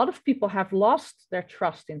 A lot of people have lost their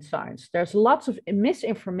trust in science. There's lots of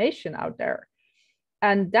misinformation out there.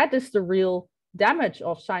 And that is the real damage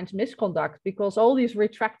of science misconduct, because all these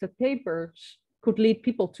retracted papers could lead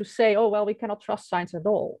people to say, oh, well, we cannot trust science at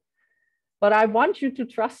all. But I want you to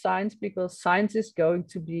trust science, because science is going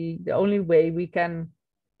to be the only way we can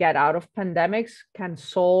get out of pandemics, can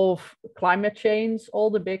solve climate change, all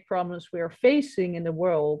the big problems we are facing in the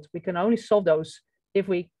world. We can only solve those if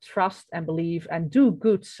we trust and believe and do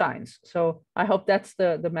good science. So I hope that's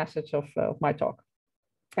the message of my talk.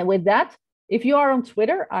 And with that, if you are on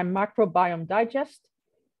Twitter, I'm Microbiome Digest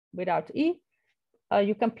without E.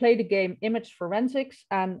 You can play the game Image Forensics,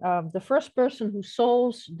 and the first person who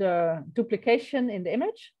solves the duplication in the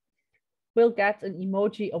image will get an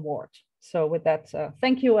emoji award. So with that,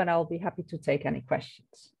 thank you, and I'll be happy to take any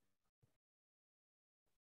questions.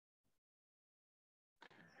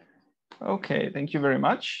 Okay, thank you very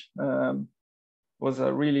much. Was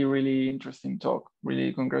a really, really interesting talk.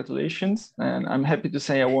 Really, congratulations. And I'm happy to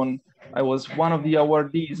say I was one of the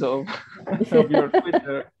awardees of, of your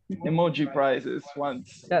Twitter emoji prizes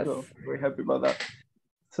once. Yes. So we're happy about that.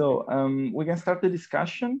 So we can start the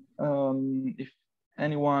discussion if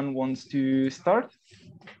anyone wants to start.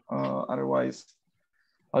 Otherwise,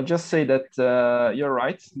 I'll just say that you're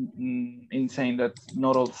right in saying that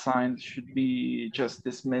not all science should be just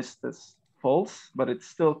dismissed as false, but it's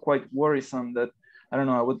still quite worrisome that, I don't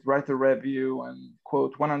know, I would write a review and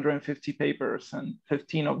quote 150 papers and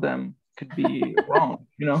 15 of them could be wrong,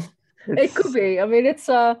 you know? It could be. I mean,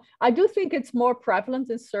 I do think it's more prevalent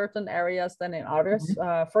in certain areas than in others.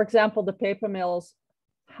 For example, the paper mills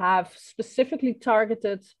have specifically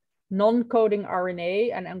targeted non-coding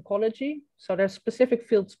RNA and oncology. So there's specific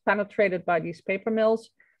fields penetrated by these paper mills.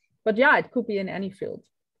 But yeah, it could be in any field.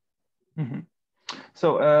 Mm-hmm.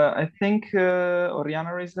 So I think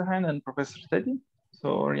Oriana raised her hand and Professor Teddy.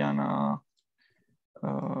 So Oriana,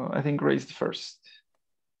 I think raised first.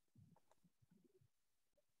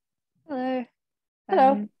 Hello.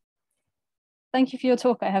 Hello. Thank you for your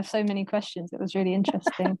talk. I have so many questions. It was really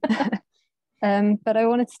interesting. But I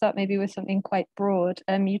wanted to start maybe with something quite broad.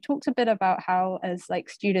 You talked a bit about how, as like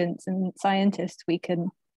students and scientists, we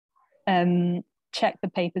can check the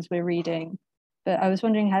papers we're reading. But I was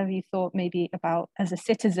wondering, have you thought maybe about, as a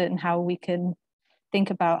citizen, how we can think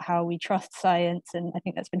about how we trust science? And I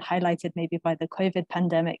think that's been highlighted maybe by the COVID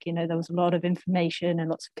pandemic. You know, there was a lot of information and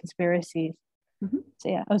lots of conspiracies. So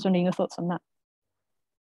yeah, I was wondering your thoughts on that.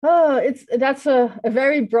 That's a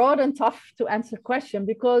very broad and tough to answer question,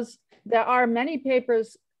 because there are many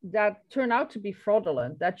papers that turn out to be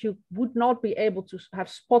fraudulent that you would not be able to have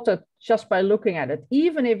spotted just by looking at it,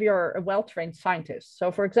 even if you're a well-trained scientist.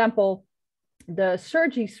 So for example, the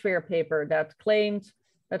Surgisphere paper that claimed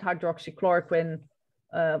that hydroxychloroquine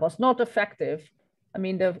was not effective. I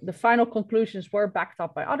mean, the final conclusions were backed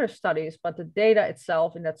up by other studies, but the data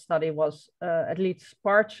itself in that study was at least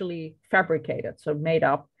partially fabricated, so made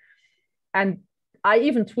up. And I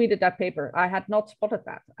even tweeted that paper. I had not spotted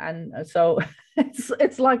that. And so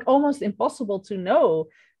it's like almost impossible to know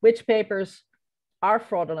which papers are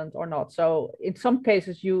fraudulent or not. So in some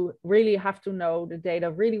cases, you really have to know the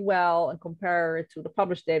data really well and compare it to the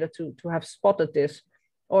published data to have spotted this,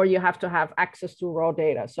 or you have to have access to raw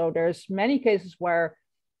data. So there's many cases where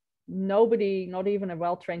nobody, not even a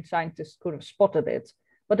well-trained scientist, could have spotted it.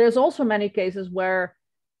 But there's also many cases where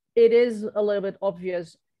it is a little bit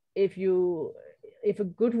obvious if a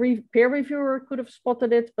good peer reviewer could have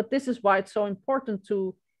spotted it. But this is why it's so important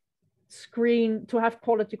to screen, to have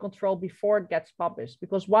quality control before it gets published,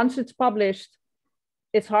 because once it's published,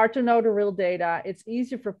 it's hard to know the real data. It's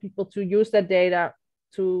easy for people to use that data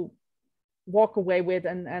to walk away with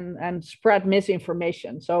and spread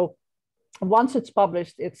misinformation. So once it's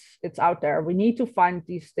published, it's out there. We need to find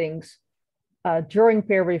these things during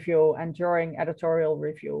peer review and during editorial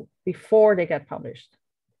review before they get published.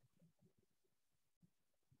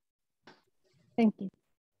 Thank you.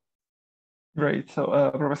 Great.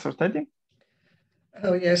 So Professor Teddy?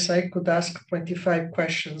 Oh, yes, I could ask 25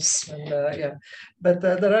 questions, and yeah, but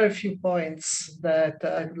there are a few points that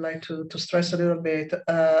I would like to stress a little bit.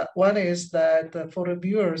 One is that for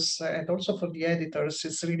reviewers and also for the editors,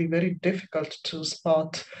 it's really very difficult to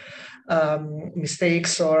spot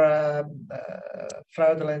mistakes or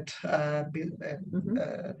fraudulent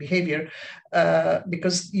behavior,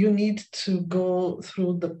 because you need to go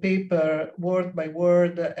through the paper word by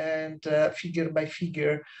word and figure by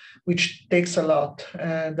figure, which takes a lot.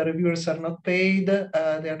 And the reviewers are not paid,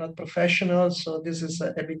 they are not professional, so this is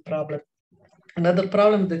a big problem. Another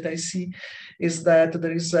problem that I see is that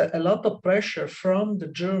there is a lot of pressure from the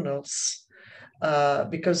journals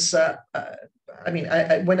because I mean,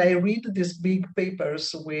 when I read these big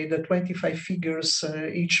papers with 25 figures,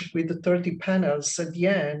 each with 30 panels at the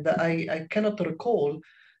end, I cannot recall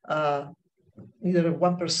either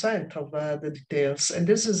 1% of the details. And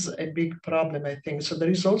this is a big problem, I think. So there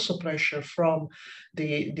is also pressure from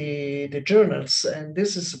the journals, and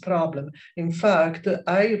this is a problem. In fact,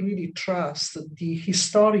 I really trust the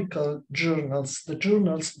historical journals, the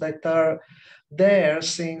journals that are there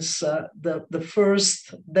since the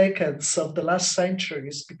first decades of the last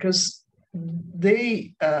centuries, because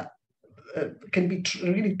they can be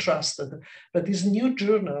really trusted. But these new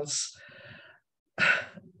journals,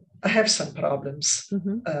 I have some problems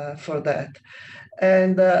for that.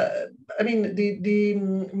 And I mean, the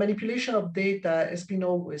manipulation of data has been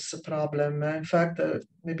always a problem. In fact,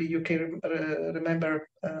 maybe you can remember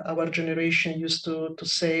our generation used to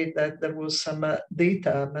say that there was some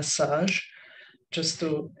data massage just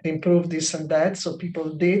to improve this and that. So people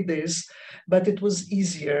did this, but it was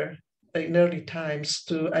easier in early times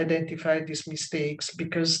to identify these mistakes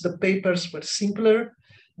because the papers were simpler,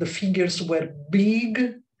 the figures were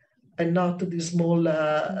big, and not the small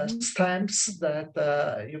stamps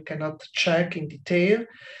that you cannot check in detail.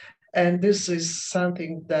 And this is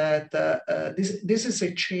something that, this is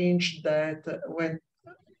a change that went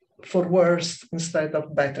for worse instead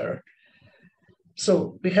of better.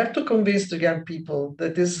 So we have to convince the young people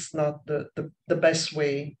that this is not the best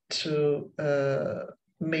way to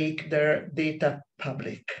make their data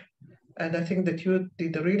public. And I think that you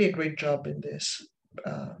did a really great job in this.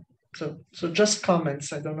 So just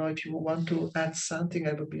comments. I don't know if you want to add something.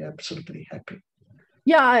 I would be absolutely happy.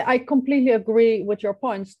 Yeah, I completely agree with your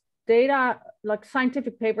points. Data, like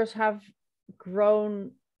scientific papers, have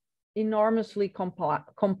grown enormously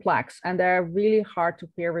complex, and they're really hard to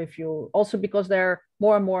peer review. Also because they're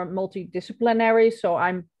more and more multidisciplinary. So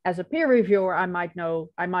as a peer reviewer, I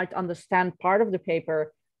might understand part of the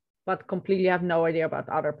paper, but completely have no idea about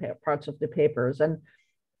other parts of the papers. And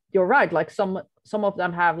you're right, like some of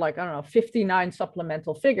them have, like, I don't know, 59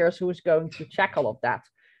 supplemental figures. Who's going to check all of that?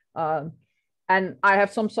 And I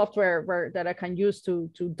have some software that I can use to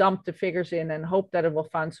dump the figures in and hope that it will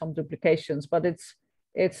find some duplications, but it's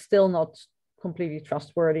still not completely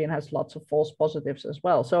trustworthy and has lots of false positives as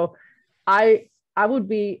well. So I would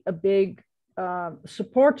be a big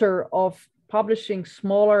supporter of publishing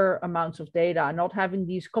smaller amounts of data and not having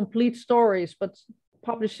these complete stories, but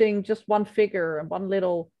publishing just one figure and one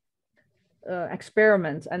little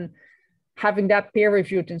experiment and having that peer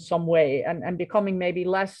reviewed in some way and becoming maybe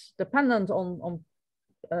less dependent on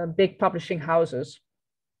big publishing houses.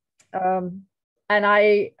 And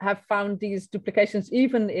I have found these duplications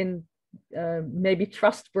even in maybe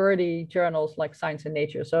trustworthy journals like Science and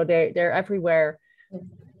Nature. So they're everywhere.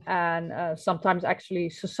 And sometimes actually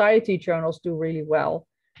society journals do really well.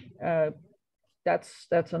 That's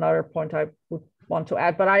another point I would want to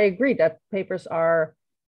add. But I agree that papers are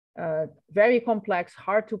very complex,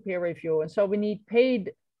 hard to peer review. And so we need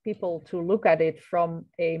paid people to look at it from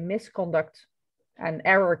a misconduct and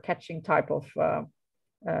error catching type of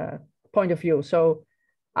point of view. So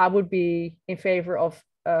I would be in favor of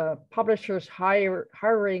publishers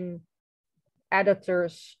hiring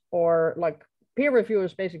editors or like peer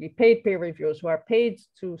reviewers, basically paid peer reviewers who are paid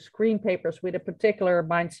to screen papers with a particular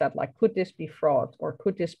mindset, like could this be fraud or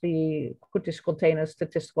could this contain a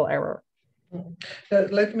statistical error?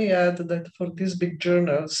 Let me add that for these big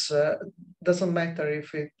journals, doesn't matter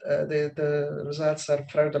if the results are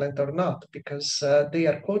fraudulent or not, because they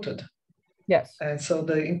are quoted. Yes. And so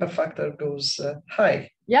the impact factor goes high.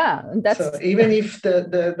 Yeah, and that's so even if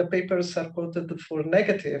the papers are quoted for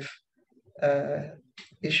negative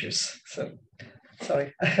issues. So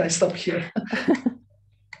sorry, I stop here.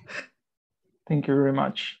 Thank you very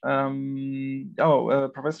much.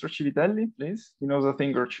 Professor Civitelli, please. He knows a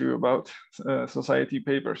thing or two about society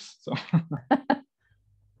papers. So.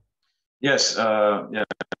 Yes, yeah.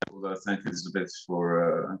 Well, thank you, Elisabeth,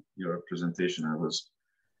 for your presentation. It was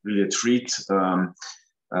really a treat.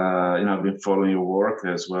 I've been following your work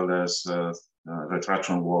as well as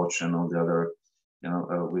Retraction Watch and all the other,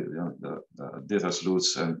 the data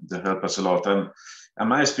sleuths, and they help us a lot. And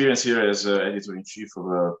my experience here as editor-in-chief of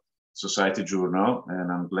a society journal,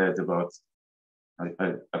 and I'm glad about.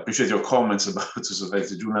 I appreciate your comments about the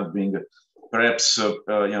society journal being perhaps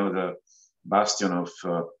the bastion of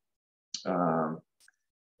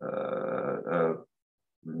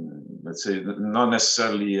let's say not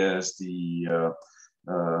necessarily as the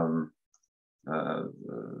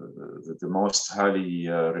most highly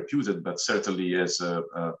reputed, but certainly as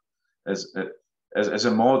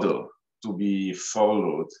a model to be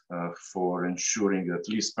followed for ensuring at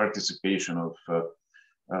least participation of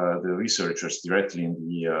the researchers directly in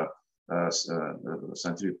the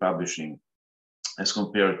scientific publishing, as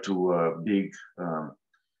compared to big,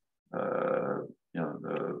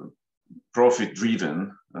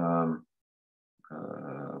 profit-driven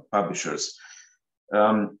publishers.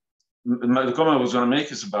 The comment I was going to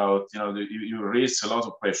make is about, you raised a lot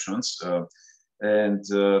of questions, and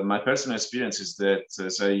my personal experience is that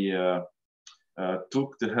as I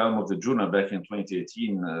took the helm of the journal back in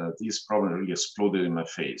 2018, this problem really exploded in my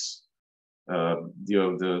face.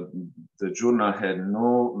 The journal had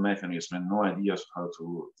no mechanism and no ideas how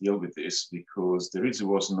to deal with this, because there really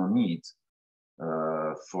was no need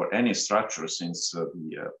for any structure, since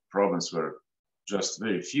the problems were just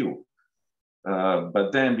very few.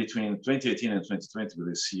 But then between 2018 and 2020, we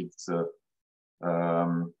received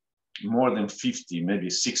more than 50, maybe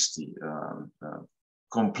 60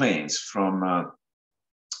 complaints from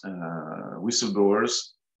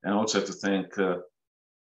whistleblowers. And also have to thank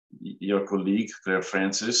your colleague, Claire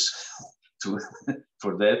Francis,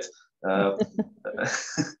 for that.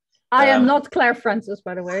 I am not Claire Francis,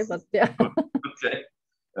 by the way, but yeah. Okay.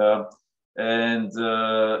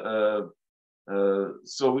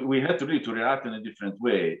 So we had to really react in a different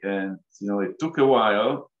way. And, it took a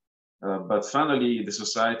while, but finally the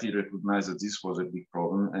society recognized that this was a big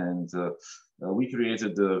problem. And we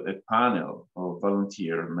created a panel of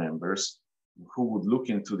volunteer members who would look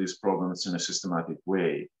into these problems in a systematic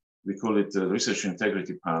way. We call it the Research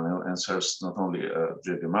Integrity Panel, and serves not only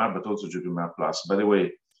JBMR, but also JBMR Plus. By the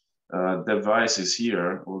way, Device is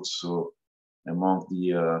here also among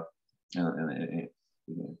the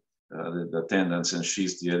attendants, and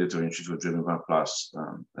she's the editor-in-chief of JBMR Plus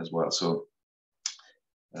as well. So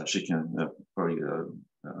she can probably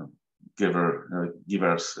give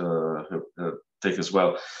us her take as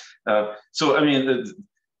well. So, I mean,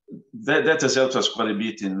 that has helped us quite a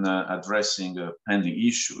bit in addressing pending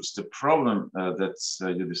issues. The problem that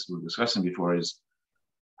you were discussing before is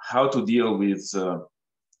how to deal with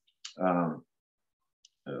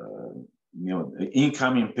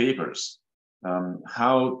incoming papers,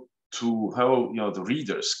 how the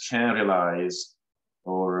readers can realize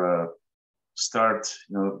or start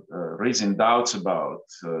raising doubts about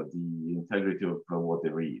the integrity of what they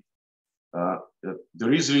read.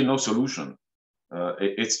 There is really no solution.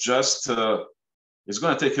 It's just it's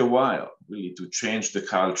going to take a while really to change the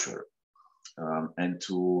culture and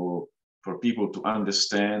for people to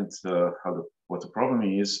understand what the problem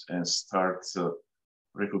is, and start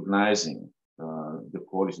recognizing the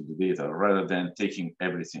quality of the data rather than taking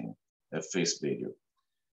everything at face value.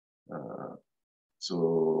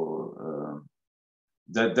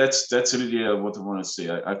 That's really what I want to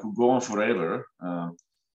say. I could go on forever,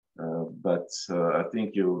 but I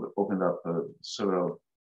think you opened up several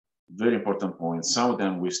very important points. Some of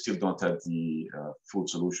them we still don't have the full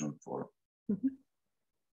solution for. Mm-hmm.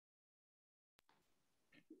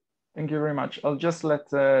 Thank you very much. I'll just let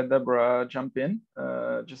Deborah jump in,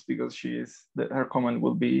 just because her comment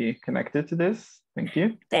will be connected to this. Thank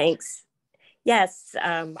you. Thanks. Yes,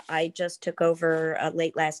 I just took over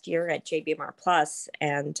late last year at JBMR Plus,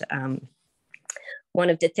 and one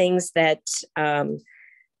of the things that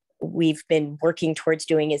we've been working towards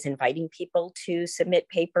doing is inviting people to submit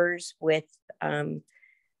papers with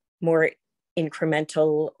more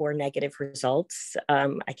incremental or negative results.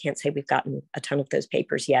 I can't say we've gotten a ton of those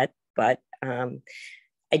papers yet, but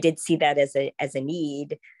I did see that as a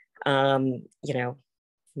need.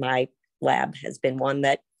 My lab has been one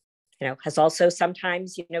that has also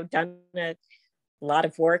sometimes done a lot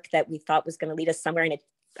of work that we thought was going to lead us somewhere, and it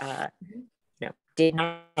did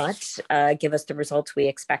not give us the results we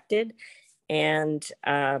expected. And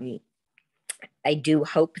I do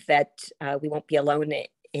hope that we won't be alone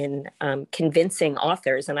in convincing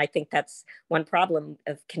authors. And I think that's one problem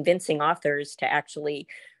of convincing authors to actually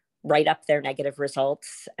write up their negative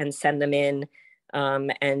results and send them in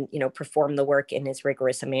and perform the work in as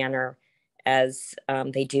rigorous a manner as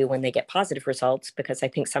they do when they get positive results, because I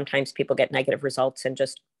think sometimes people get negative results and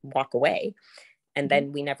just walk away. And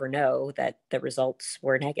then we never know that the results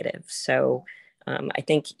were negative. So I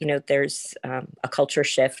think, there's a culture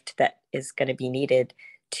shift that is going to be needed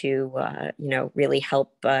to, really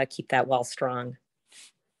help keep that wall strong.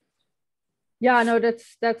 Yeah, no,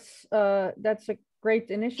 that's a great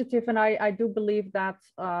initiative. And I do believe that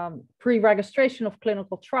pre-registration of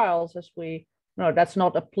clinical trials, as we know, that's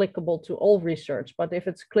not applicable to all research, but if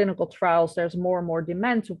it's clinical trials, there's more and more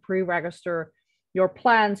demand to pre-register your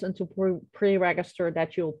plans and to pre-register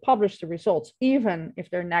that you'll publish the results, even if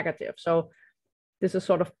they're negative. So this is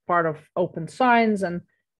sort of part of open science and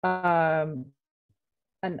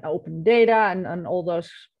open data and all those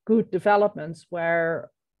good developments where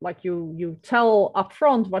like you tell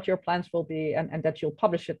upfront what your plans will be and that you'll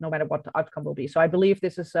publish it no matter what the outcome will be. So I believe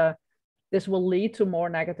this will lead to more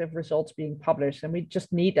negative results being published. And we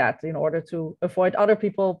just need that in order to avoid other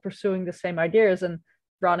people pursuing the same ideas and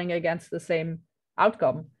running against the same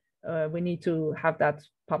outcome. We need to have that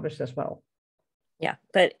published as well. Yeah,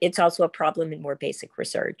 but it's also a problem in more basic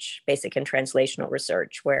research, basic and translational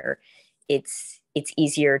research, where it's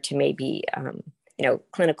easier to maybe,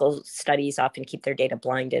 clinical studies often keep their data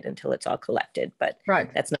blinded until it's all collected, but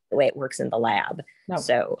that's not the way it works in the lab. No.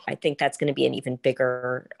 So I think that's going to be an even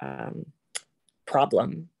bigger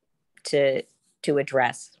problem to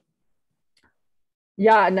address.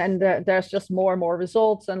 Yeah, and there's just more and more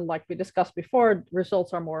results, and like we discussed before,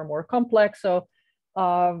 results are more and more complex. So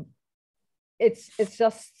it's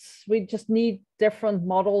just, we just need different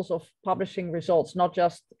models of publishing results, not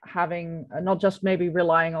just maybe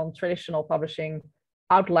relying on traditional publishing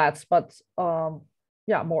outlets, but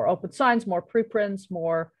more open science, more preprints,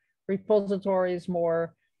 more repositories,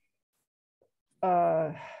 more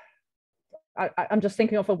I'm just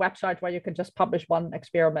thinking of a website where you can just publish one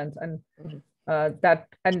experiment and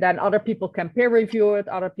then other people can peer review it,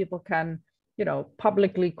 other people can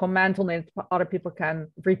publicly comment on it, other people can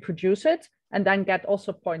reproduce it and then get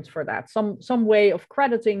also points for that. Some way of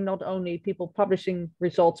crediting not only people publishing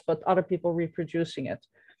results, but other people reproducing it.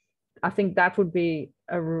 I think that would be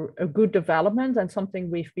a good development and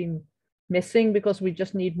something we've been missing because we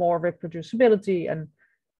just need more reproducibility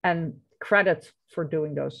and credit for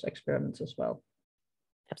doing those experiments as well.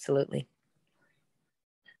 Absolutely.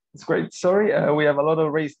 That's great. Sorry, we have a lot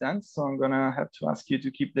of raised hands, so I'm gonna have to ask you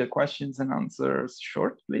to keep the questions and answers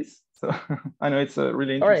short, please. So I know it's a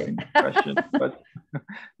really interesting question, but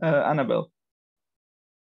Annabelle.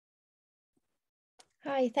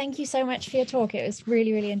 Hi, thank you so much for your talk. It was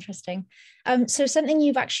really, really interesting. So something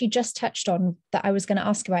you've actually just touched on that I was going to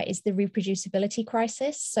ask about is the reproducibility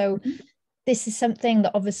crisis. So this is something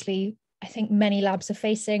that obviously I think many labs are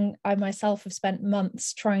facing. I myself have spent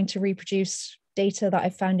months trying to reproduce data that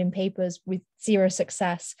I've found in papers with zero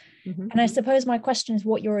success. And I suppose my question is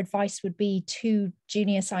what your advice would be to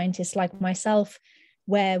junior scientists like myself,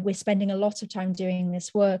 where we're spending a lot of time doing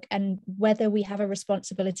this work, and whether we have a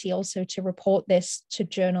responsibility also to report this to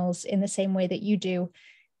journals in the same way that you do,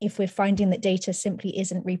 if we're finding that data simply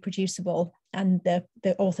isn't reproducible and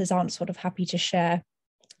the authors aren't sort of happy to share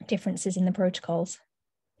differences in the protocols.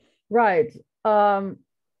 Right.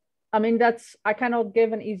 I mean, I cannot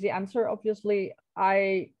give an easy answer. Obviously,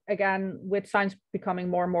 again, with science becoming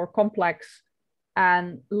more and more complex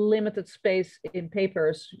and limited space in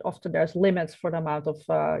papers, often there's limits for the amount of,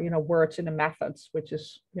 words in the methods, which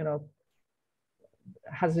is,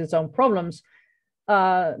 has its own problems.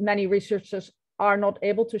 Many researchers are not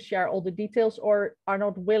able to share all the details or are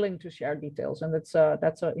not willing to share details. And that's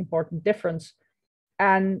an important difference.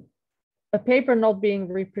 And a paper not being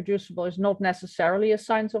reproducible is not necessarily a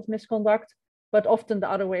sign of misconduct, but often the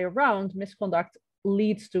other way around, misconduct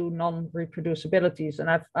leads to non-reproducibilities. And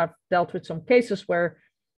I've dealt with some cases where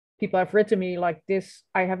people have written me like this,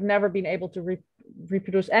 I have never been able to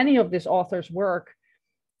reproduce any of this author's work,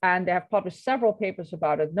 and they have published several papers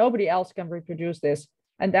about it. Nobody else can reproduce this.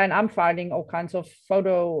 And then I'm finding all kinds of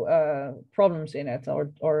photo problems in it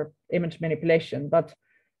or image manipulation. But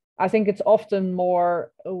I think it's often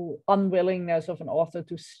more unwillingness of an author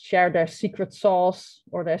to share their secret sauce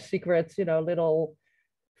or their secret, little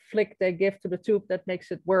flick they give to the tube that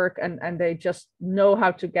makes it work. And they just know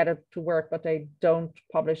how to get it to work, but they don't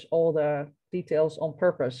publish all the details on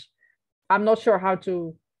purpose. I'm not sure how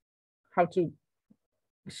to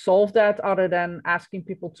solve that other than asking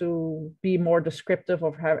people to be more descriptive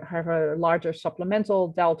or have a larger supplemental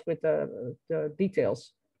dealt with the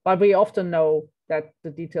details. But we often know that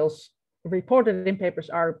the details reported in papers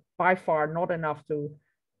are by far not enough to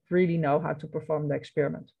really know how to perform the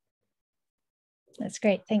experiment. That's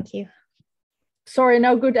great, thank you. Sorry,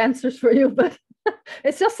 no good answers for you, but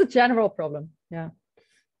it's just a general problem. Yeah.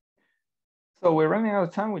 So we're running out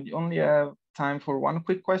of time. We only have time for one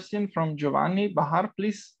quick question from Giovanni. Bahar,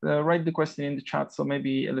 please write the question in the chat, so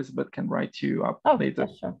maybe Elisabeth can write you up later.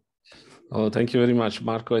 Yeah, sure. Oh, thank you very much,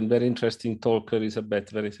 Marco, and very interesting talk, Elisabeth.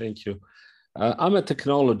 Very thank you. I'm a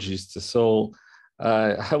technologist, so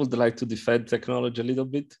I would like to defend technology a little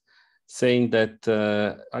bit, saying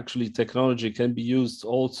that actually technology can be used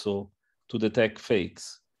also to detect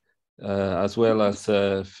fakes, as well as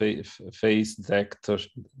face detectors,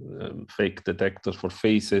 fake detectors for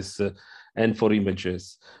faces and for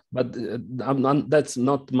images. But that's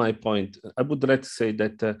not my point. I would like to say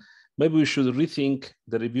that maybe we should rethink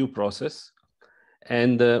the review process,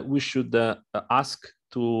 and we should ask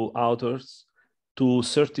to authors to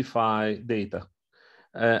certify data.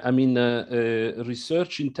 I mean,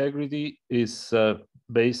 research integrity is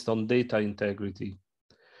based on data integrity.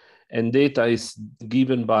 And data is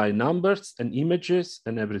given by numbers and images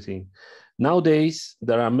and everything. Nowadays,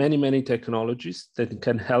 there are many, many technologies that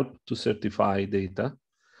can help to certify data.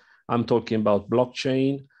 I'm talking about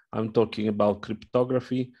blockchain. I'm talking about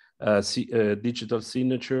cryptography, digital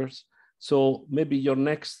signatures. So maybe your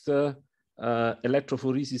next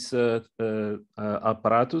electrophoresis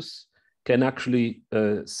apparatus can actually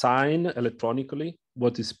sign electronically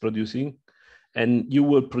what is producing, and you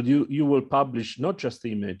will publish not just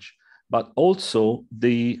the image, but also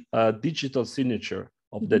the digital signature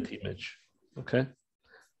of that image. Okay,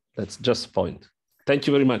 that's just a point. Thank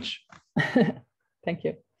you very much. Thank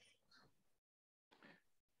you.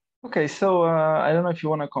 Okay, so I don't know if you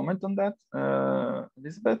want to comment on that,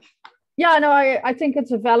 Elisabeth. Yeah, no, I think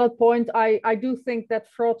it's a valid point. I do think that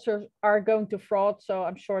fraudsters are going to fraud, so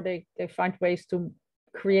I'm sure they find ways to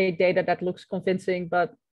create data that looks convincing,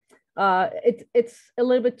 but it's a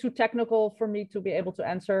little bit too technical for me to be able to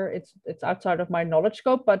answer. It's outside of my knowledge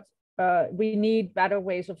scope, but we need better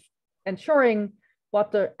ways of ensuring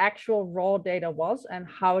what the actual raw data was and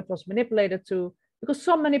how it was manipulated to, because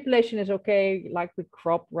some manipulation is okay, like we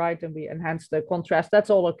crop, right, and we enhance the contrast, that's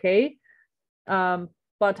all okay.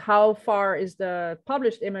 But how far is the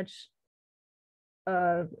published image,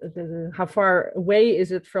 how far away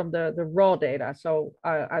is it from the raw data? So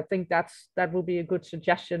I think that will be a good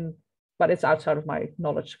suggestion, but it's outside of my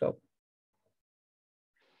knowledge scope.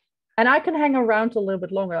 And I can hang around a little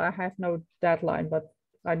bit longer. I have no deadline, but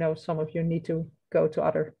I know some of you need to go to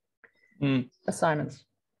other assignments.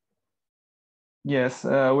 Yes,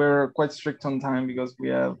 we're quite strict on time because we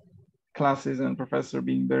have classes and professor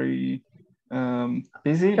being very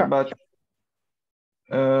busy, sure. But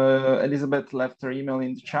Elisabeth left her email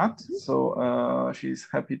in the chat, so she's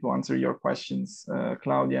happy to answer your questions,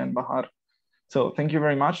 Claudia and Bahar. So thank you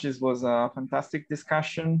very much. This was a fantastic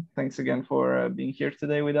discussion. Thanks again for being here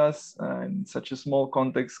today with us in such a small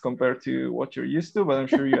context compared to what you're used to, but I'm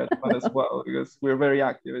sure you had fun as well because we're very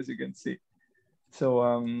active, as you can see.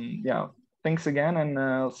 So yeah, thanks again, and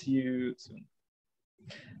I'll see you soon.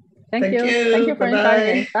 Thank you. Thank you for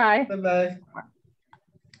inviting me. Bye. Bye-bye.